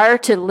 right? Prior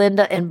to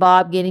Linda and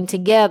Bob getting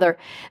together,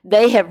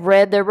 they have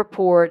read their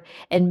report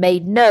and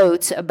made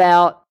notes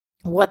about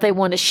what they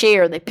want to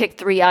share. They picked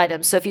 3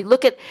 items. So if you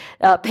look at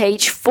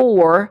page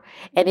 4,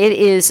 and it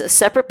is a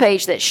separate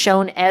page that's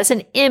shown as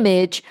an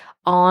image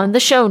on the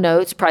show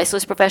notes,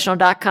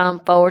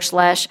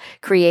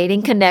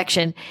 pricelessprofessional.com/creating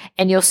connection,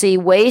 and you'll see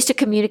ways to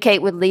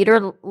communicate with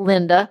leader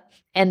Linda.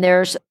 And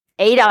there's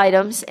 8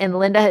 items, and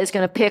Linda is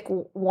going to pick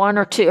 1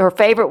 or 2, her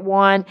favorite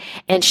one,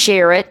 and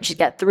share it. She's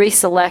got 3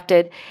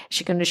 selected.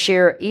 She's going to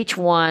share each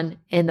one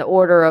in the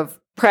order of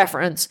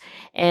preference.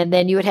 And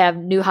then you would have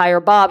new hire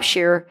Bob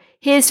share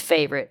his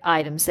favorite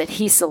items that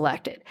he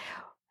selected.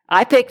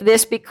 I picked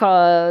this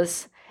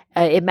because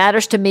it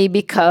matters to me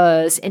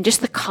and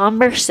just the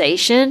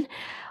conversation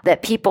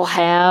that people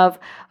have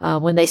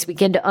when they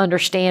begin to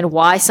understand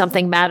why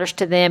something matters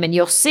to them. And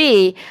you'll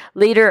see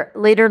leader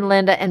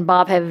Linda and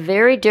Bob have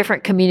very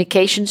different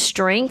communication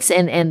strengths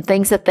and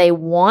things that they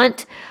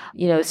want.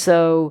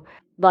 So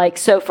Like,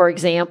 so for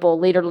example,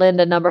 Leader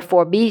Linda, number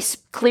 4, be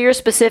clear,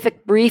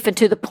 specific, brief, and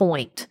to the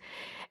point.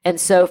 And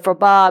so for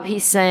Bob,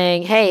 he's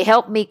saying, hey,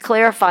 help me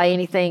clarify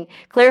anything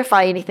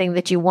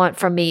that you want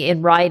from me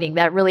in writing.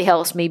 That really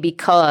helps me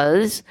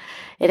because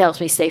it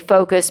helps me stay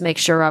focused, make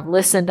sure I've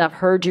listened, I've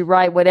heard you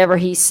right, whatever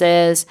he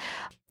says.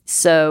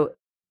 So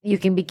you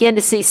can begin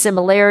to see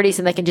similarities,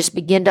 and they can just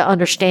begin to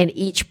understand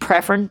each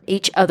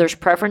other's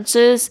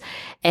preferences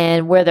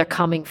and where they're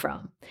coming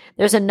from.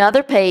 There's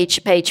another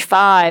page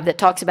 5, that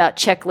talks about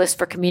checklists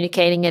for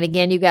communicating. And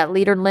again, you got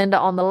Leader Linda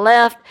on the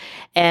left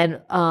and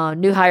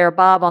new hire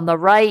Bob on the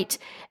right,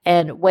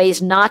 and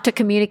ways not to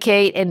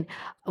communicate. And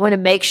I want to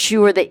make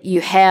sure that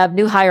you have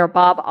new hire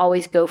Bob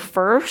always go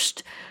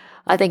first.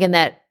 I think in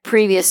that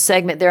previous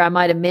segment there, I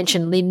might have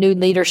mentioned new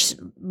leader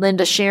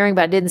Linda sharing,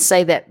 but I didn't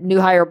say that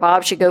new hire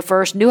Bob should go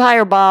first. New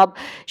hire Bob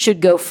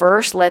should go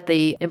first. Let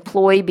the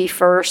employee be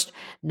first,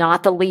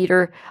 not the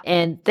leader.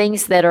 And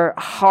things that are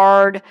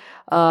hard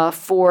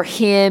for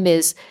him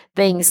is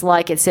things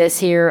like it says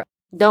here,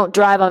 don't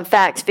drive on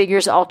facts,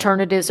 figures,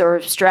 alternatives, or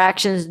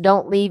abstractions.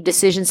 Don't leave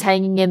decisions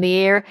hanging in the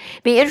air.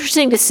 It'd be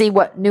interesting to see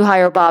what new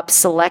hire Bob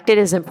selected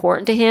is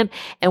important to him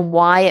and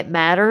why it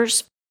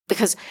matters.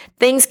 Because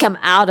things come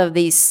out of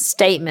these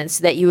statements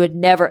that you would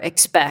never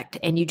expect,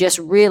 and you just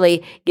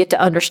really get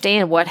to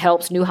understand what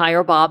helps new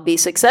hire Bob be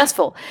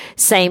successful.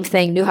 Same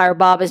thing, new hire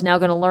Bob is now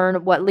going to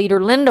learn what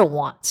Leader Linda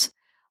wants.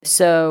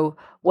 So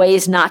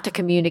ways not to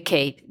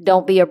communicate.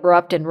 Don't be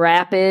abrupt and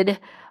rapid.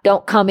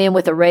 Don't come in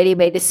with a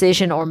ready-made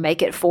decision or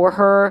make it for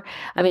her.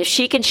 I mean, if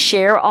she can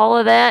share all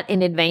of that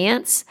in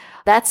advance,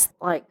 that's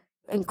like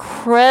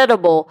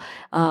incredible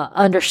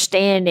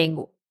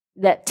understanding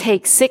that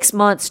takes 6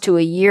 months to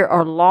a year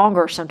or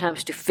longer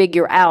sometimes to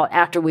figure out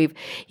after we've,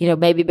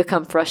 maybe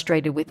become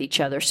frustrated with each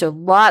other. So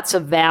lots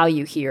of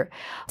value here.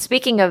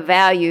 Speaking of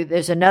value,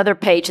 there's another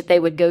page that they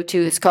would go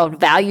to. It's called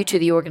Value to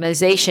the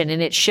Organization,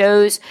 and it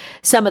shows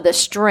some of the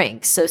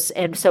strengths.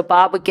 So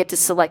Bob would get to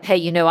select,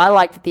 hey, I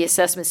like that the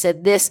assessment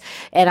said this,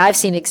 and I've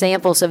seen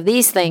examples of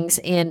these things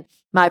in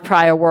my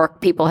prior work.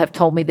 People have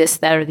told me this,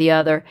 that, or the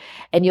other.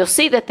 And you'll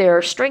see that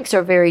their strengths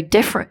are very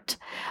different.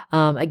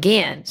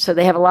 Again, so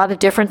they have a lot of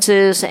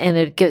differences, and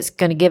it's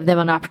going to give them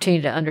an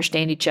opportunity to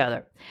understand each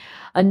other.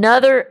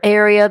 Another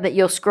area that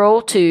you'll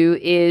scroll to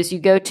is you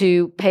go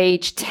to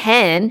page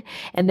 10,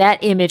 and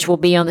that image will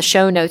be on the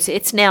show notes.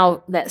 It's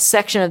now that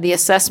section of the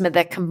assessment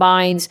that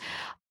combines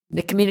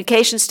the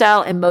communication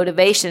style and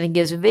motivation, and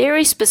gives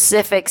very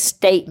specific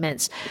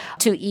statements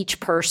to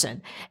each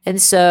person.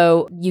 And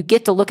so you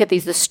get to look at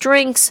these. The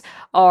strengths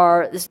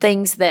are the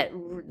things that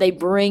they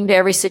bring to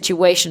every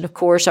situation. Of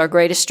course, our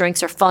greatest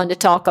strengths are fun to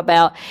talk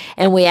about,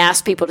 and we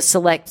ask people to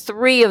select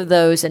 3 of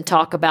those and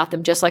talk about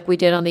them just like we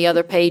did on the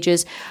other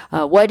pages.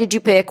 What did you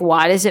pick?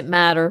 Why does it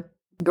matter?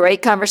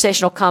 Great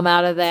conversation will come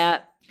out of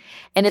that.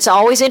 And it's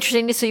always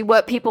interesting to see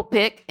what people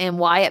pick and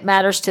why it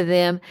matters to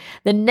them.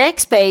 The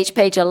next page,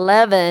 page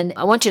 11,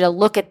 I want you to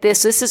look at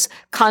this. This is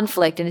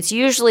conflict, and it's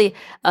usually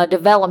a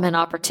development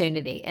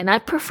opportunity. And I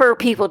prefer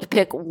people to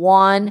pick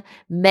 1,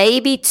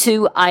 maybe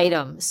 2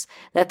 items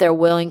that they're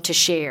willing to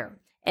share.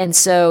 And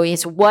so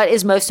it's what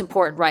is most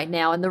important right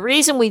now. And the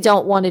reason we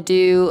don't want to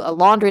do a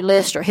laundry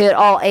list or hit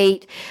all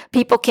 8,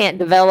 people can't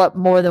develop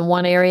more than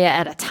one area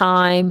at a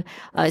time,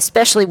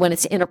 especially when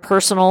it's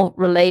interpersonal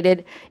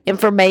related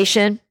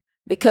information.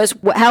 Because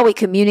how we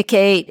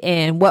communicate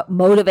and what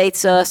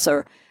motivates us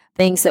are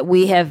things that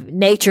we have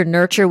nature,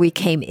 nurture. We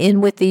came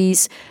in with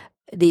these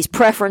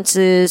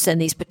preferences and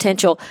these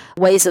potential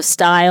ways of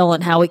style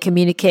and how we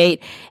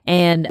communicate.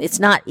 And it's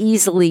not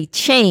easily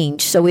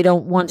changed. So we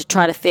don't want to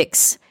try to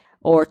fix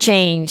or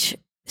change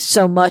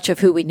so much of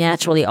who we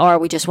naturally are.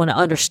 We just want to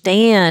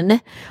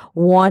understand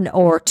 1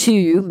 or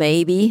 2,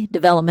 maybe,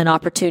 development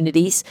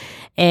opportunities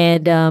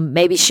and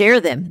maybe share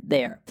them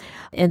there.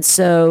 And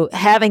so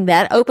having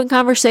that open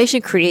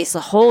conversation creates a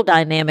whole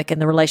dynamic in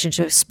the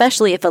relationship,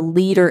 especially if a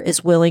leader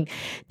is willing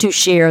to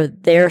share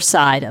their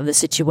side of the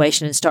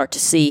situation and start to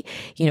see,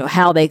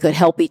 how they could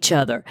help each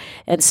other.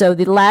 And so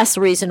the last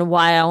reason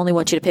why I only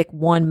want you to pick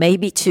 1,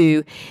 maybe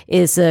 2,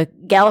 is the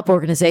Gallup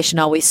organization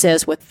always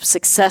says with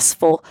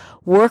successful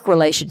work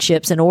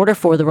relationships, in order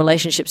for the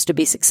relationships to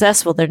be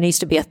successful, there needs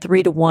to be a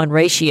 3-to-1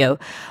 ratio.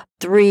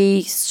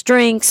 3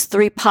 strengths,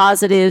 3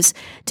 positives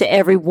to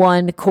every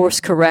 1 course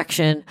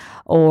correction,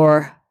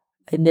 or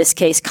in this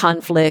case,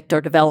 conflict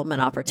or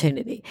development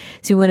opportunity.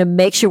 So we want to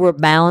make sure we're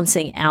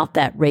balancing out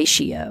that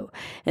ratio.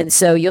 And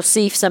so you'll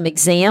see some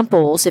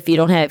examples. If you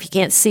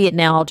can't see it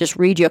now, I'll just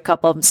read you a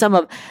couple of them. Some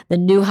of the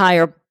new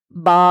hire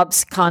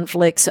Bob's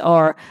conflicts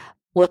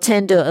will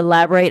tend to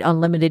elaborate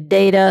on limited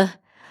data,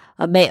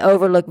 may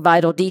overlook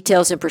vital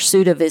details in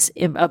pursuit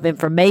of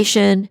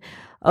information,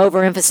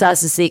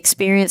 overemphasizes the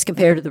experience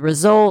compared to the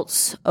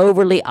results,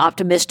 overly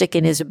optimistic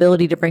in his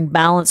ability to bring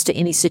balance to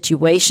any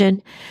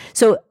situation.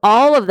 So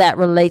all of that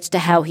relates to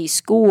how he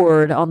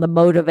scored on the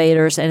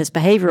motivators and his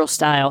behavioral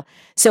style.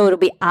 So it'll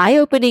be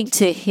eye-opening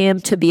to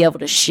him to be able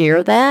to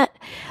share that.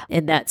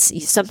 And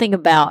that's something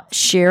about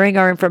sharing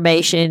our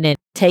information and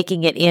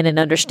taking it in and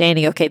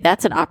understanding, okay,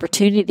 that's an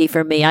opportunity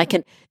for me. I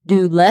can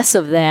do less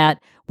of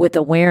that with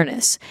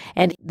awareness.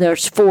 And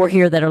there's 4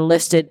 here that are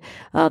listed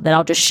that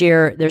I'll just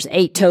share. There's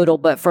 8 total,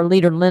 but for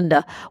Leader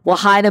Linda, will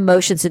hide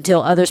emotions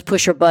until others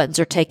push her buttons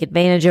or take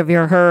advantage of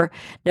her.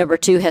 Number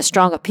 2, has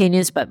strong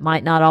opinions but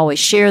might not always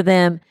share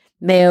them.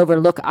 May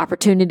overlook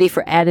opportunity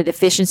for added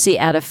efficiency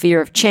out of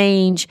fear of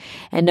change.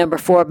 And number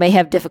 4, may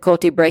have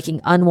difficulty breaking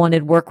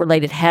unwanted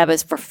work-related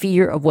habits for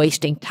fear of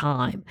wasting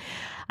time.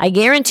 I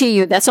guarantee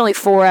you that's only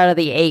 4 out of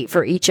the 8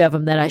 for each of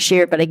them that I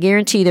shared, but I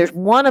guarantee you there's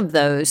one of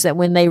those that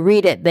when they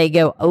read it, they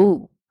go,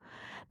 oh,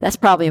 that's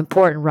probably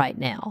important right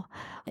now.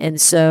 And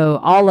so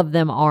all of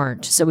them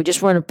aren't. So we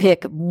just want to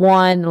pick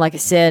one, like I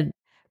said,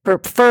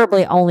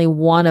 preferably only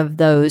one of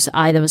those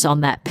items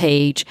on that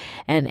page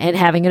and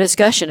having a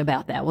discussion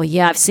about that. Well,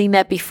 yeah, I've seen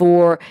that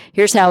before.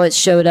 Here's how it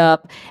showed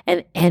up.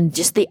 And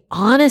just the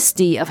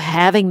honesty of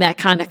having that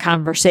kind of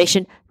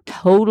conversation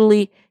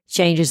totally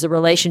changes the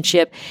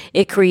relationship.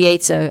 It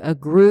creates a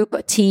group,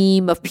 a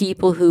team of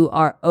people who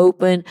are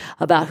open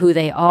about who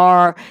they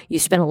are. You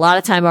spend a lot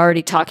of time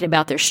already talking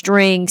about their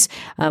strengths.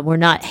 We're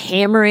not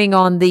hammering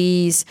on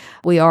these.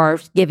 We are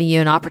giving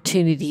you an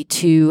opportunity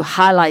to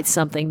highlight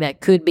something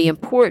that could be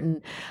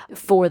important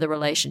for the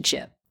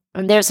relationship.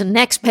 And there's a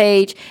next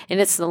page, and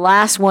it's the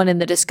last one in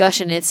the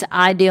discussion. It's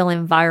ideal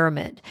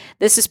environment.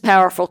 This is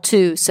powerful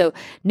too. So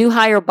new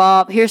hire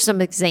Bob, here's some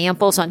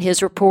examples on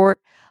his report.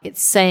 It's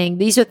saying,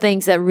 these are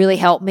things that really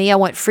help me. I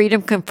want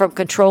freedom from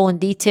control and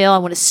detail. I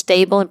want a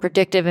stable and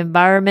predictive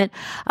environment.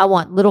 I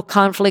want little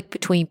conflict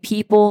between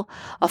people,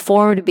 a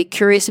forum to be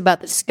curious about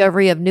the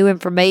discovery of new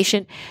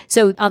information.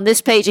 So on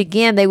this page,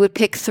 again, they would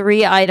pick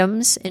 3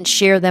 items and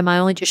share them. I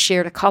only just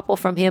shared a couple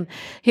from him.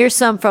 Here's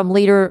some from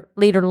Leader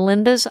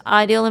Linda's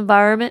ideal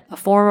environment, a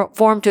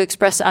forum to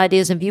express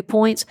ideas and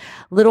viewpoints,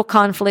 little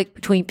conflict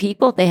between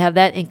people. They have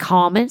that in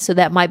common. So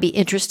that might be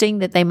interesting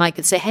that they might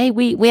could say, hey,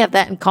 we have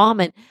that in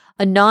common.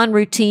 A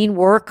non-routine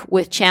work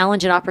with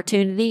challenge and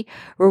opportunity,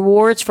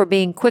 rewards for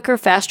being quicker,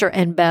 faster,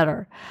 and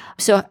better.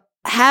 So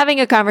having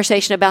a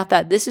conversation about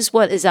that, this is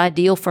what is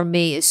ideal for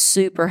me, is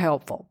super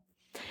helpful.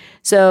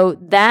 So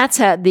that's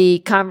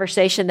the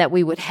conversation that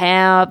we would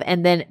have.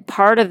 And then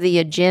part of the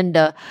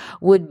agenda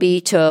would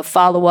be to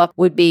follow up,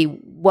 would be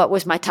what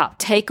was my top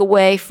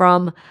takeaway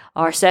from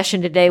our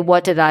session today?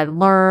 What did I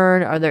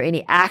learn? Are there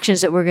any actions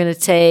that we're going to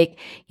take?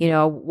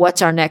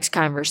 What's our next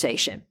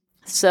conversation?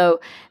 So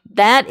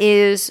that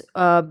is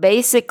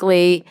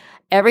basically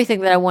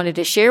everything that I wanted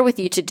to share with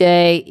you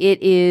today.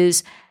 It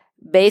is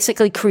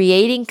basically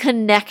creating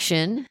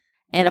connection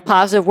and a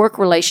positive work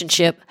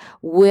relationship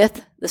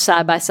with the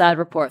side-by-side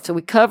report. So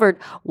we covered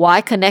why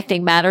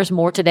connecting matters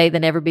more today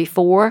than ever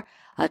before.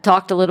 I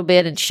talked a little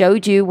bit and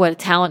showed you what a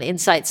Talent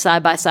Insights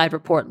side-by-side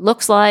report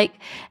looks like,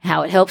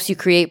 how it helps you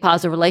create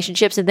positive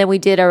relationships. And then we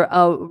did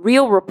a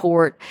real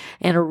report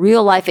and a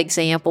real-life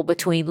example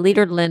between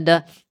Leader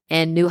Linda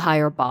and new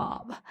hire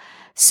Bob.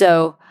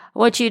 So I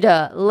want you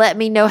to let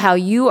me know how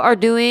you are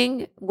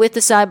doing with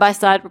the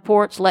side-by-side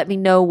reports. Let me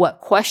know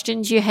what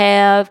questions you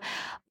have.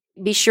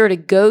 Be sure to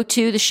go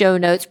to the show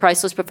notes,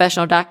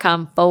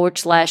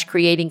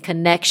 pricelessprofessional.com/creating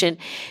connection,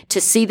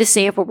 to see the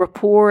sample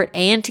report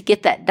and to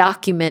get that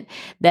document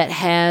that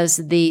has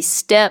the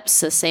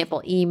steps, a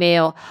sample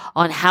email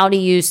on how to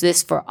use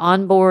this for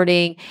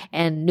onboarding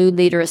and new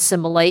leader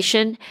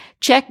assimilation.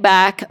 Check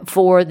back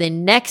for the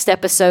next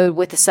episode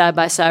with the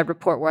side-by-side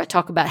report where I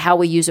talk about how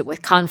we use it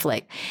with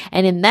conflict.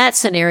 And in that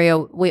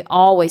scenario, we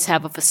always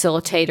have a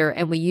facilitator,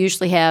 and we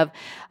usually have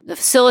the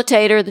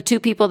facilitator, the 2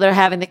 people that are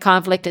having the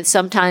conflict, and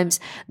sometimes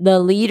the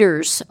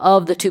leaders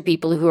of the 2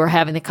 people who are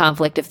having the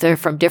conflict, if they're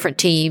from different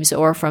teams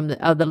or from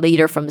the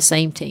leader from the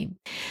same team.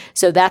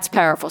 So that's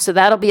powerful. So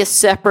that'll be a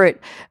separate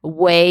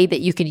way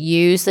that you can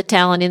use the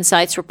Talent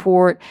Insights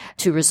report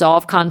to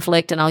resolve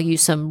conflict, and I'll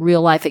use some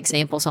real life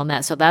examples on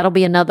that. So that'll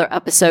be another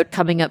episode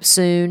coming up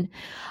soon.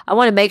 I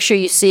want to make sure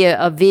you see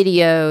a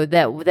video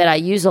that I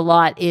use a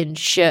lot in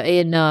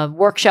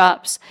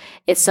workshops.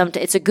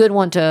 It's a good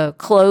one to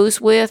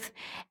close with.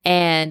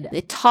 And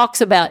it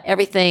talks about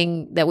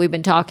everything that we've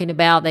been talking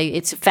about.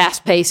 It's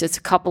fast paced. It's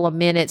a couple of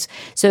minutes.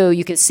 So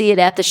you can see it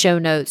at the show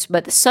notes.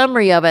 But the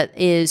summary of it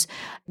is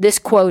this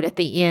quote at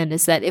the end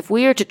is that if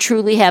we are to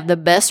truly have the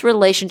best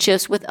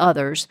relationships with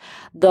others,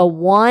 the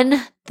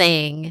one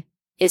thing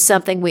is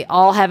something we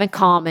all have in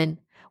common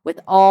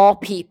with all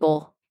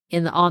people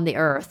on the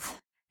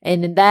earth.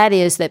 And that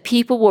is that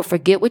people will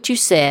forget what you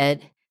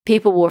said.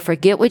 People will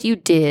forget what you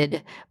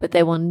did, but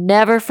they will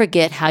never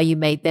forget how you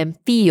made them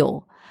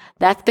feel.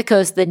 That's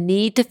because the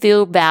need to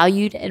feel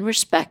valued and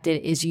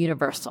respected is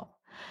universal.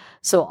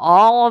 So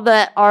all of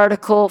that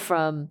article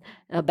from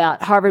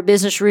about Harvard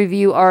Business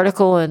Review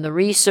article and the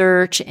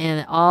research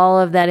and all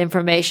of that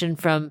information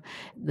from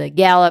the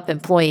Gallup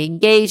employee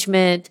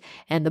engagement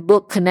and the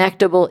book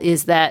Connectable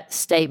is that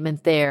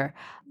statement there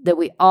that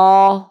we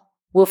all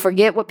will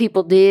forget what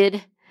people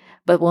did,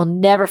 but we'll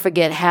never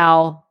forget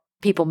how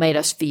people made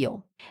us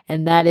feel.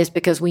 And that is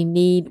because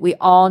we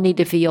all need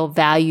to feel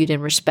valued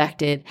and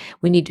respected.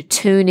 We need to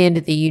tune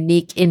into the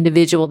unique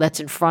individual that's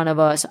in front of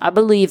us. I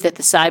believe that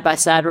the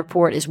side-by-side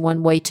report is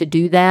one way to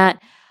do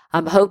that.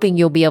 I'm hoping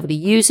you'll be able to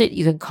use it.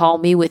 You can call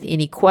me with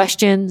any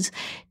questions.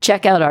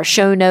 Check out our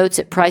show notes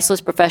at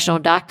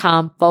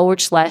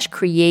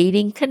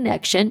pricelessprofessional.com/creating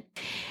connection.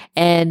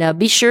 And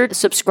be sure to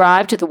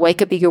subscribe to the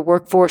Wake Up Eager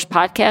Workforce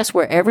podcast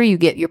wherever you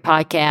get your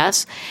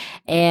podcasts.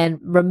 And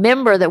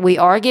remember that we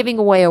are giving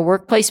away a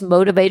Workplace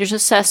Motivators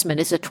Assessment.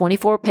 It's a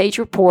 24-page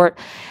report,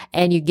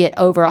 and you get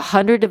over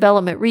 100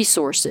 development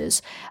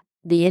resources.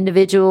 The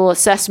individual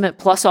assessment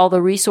plus all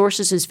the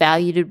resources is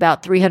valued at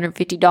about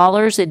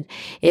 $350, and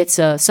it's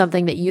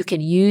something that you can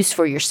use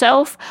for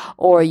yourself,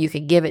 or you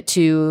can give it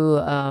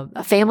to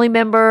a family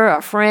member,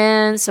 a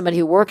friend, somebody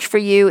who works for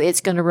you. It's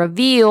going to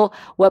reveal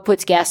what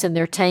puts gas in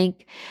their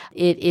tank.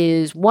 It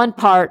is one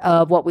part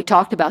of what we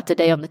talked about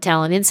today on the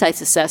Talent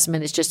Insights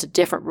Assessment. It's just a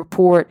different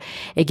report.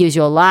 It gives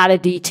you a lot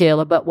of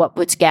detail about what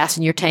puts gas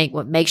in your tank,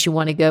 what makes you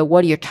want to go,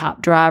 what are your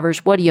top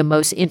drivers, what are you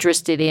most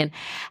interested in,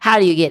 how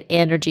do you get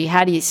energy,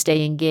 how do you stay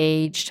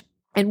engaged.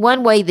 And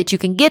one way that you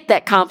can get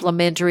that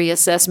complimentary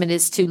assessment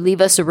is to leave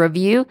us a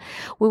review.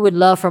 We would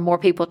love for more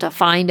people to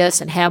find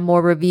us and have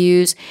more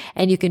reviews.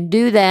 And you can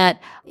do that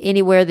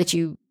anywhere that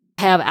you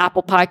have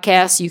Apple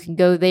Podcasts. You can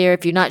go there.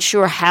 If you're not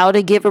sure how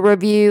to give a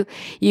review,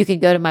 you can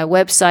go to my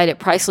website at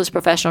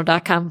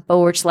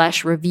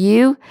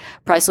pricelessprofessional.com/review,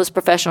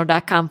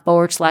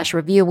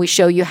 pricelessprofessional.com/review, and we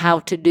show you how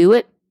to do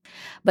it.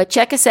 But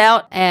check us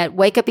out at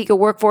Wake Up Eager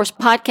Workforce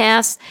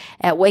Podcast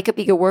at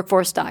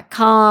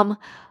wakeupeagerworkforce.com.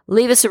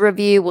 Leave us a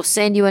review. We'll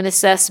send you an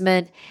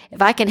assessment. If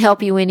I can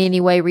help you in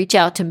any way, reach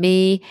out to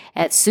me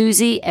at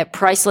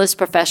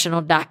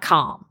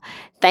Susie@pricelessprofessional.com.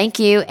 Thank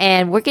you.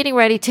 And we're getting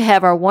ready to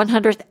have our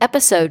 100th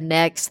episode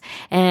next,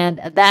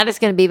 and that is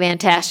going to be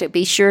fantastic.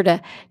 Be sure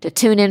to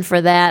tune in for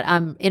that.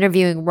 I'm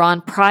interviewing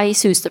Ron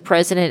Price, who's the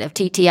president of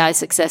TTI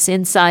Success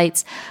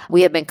Insights.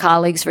 We have been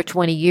colleagues for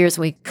 20 years.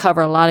 We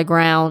cover a lot of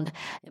ground,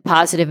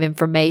 positive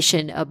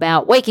information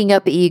about waking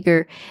up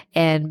eager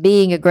and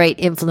being a great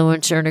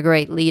influencer and a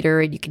great leader.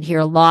 And you can hear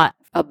a lot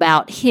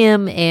about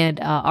him and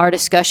our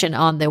discussion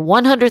on the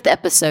 100th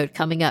episode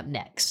coming up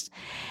next.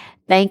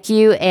 Thank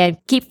you, and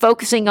keep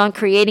focusing on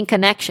creating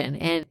connection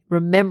and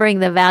remembering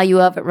the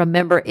value of it.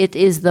 Remember, it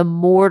is the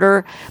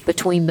mortar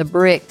between the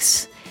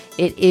bricks.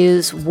 It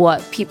is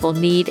what people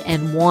need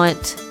and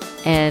want,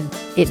 and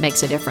it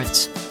makes a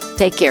difference.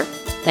 Take care.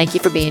 Thank you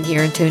for being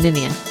here and tuning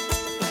in.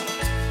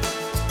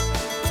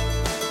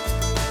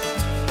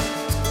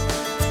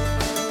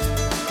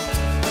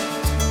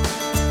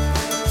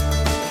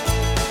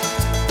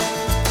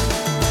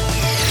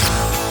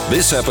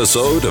 This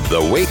episode of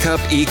the Wake Up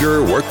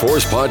Eager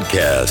Workforce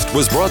Podcast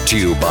was brought to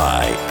you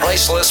by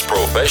Priceless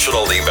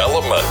Professional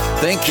Development.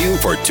 Thank you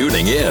for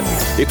tuning in.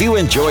 If you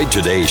enjoyed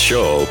today's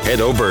show, head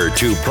over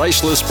to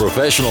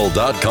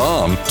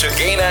pricelessprofessional.com to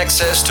gain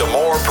access to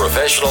more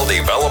professional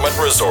development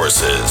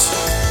resources.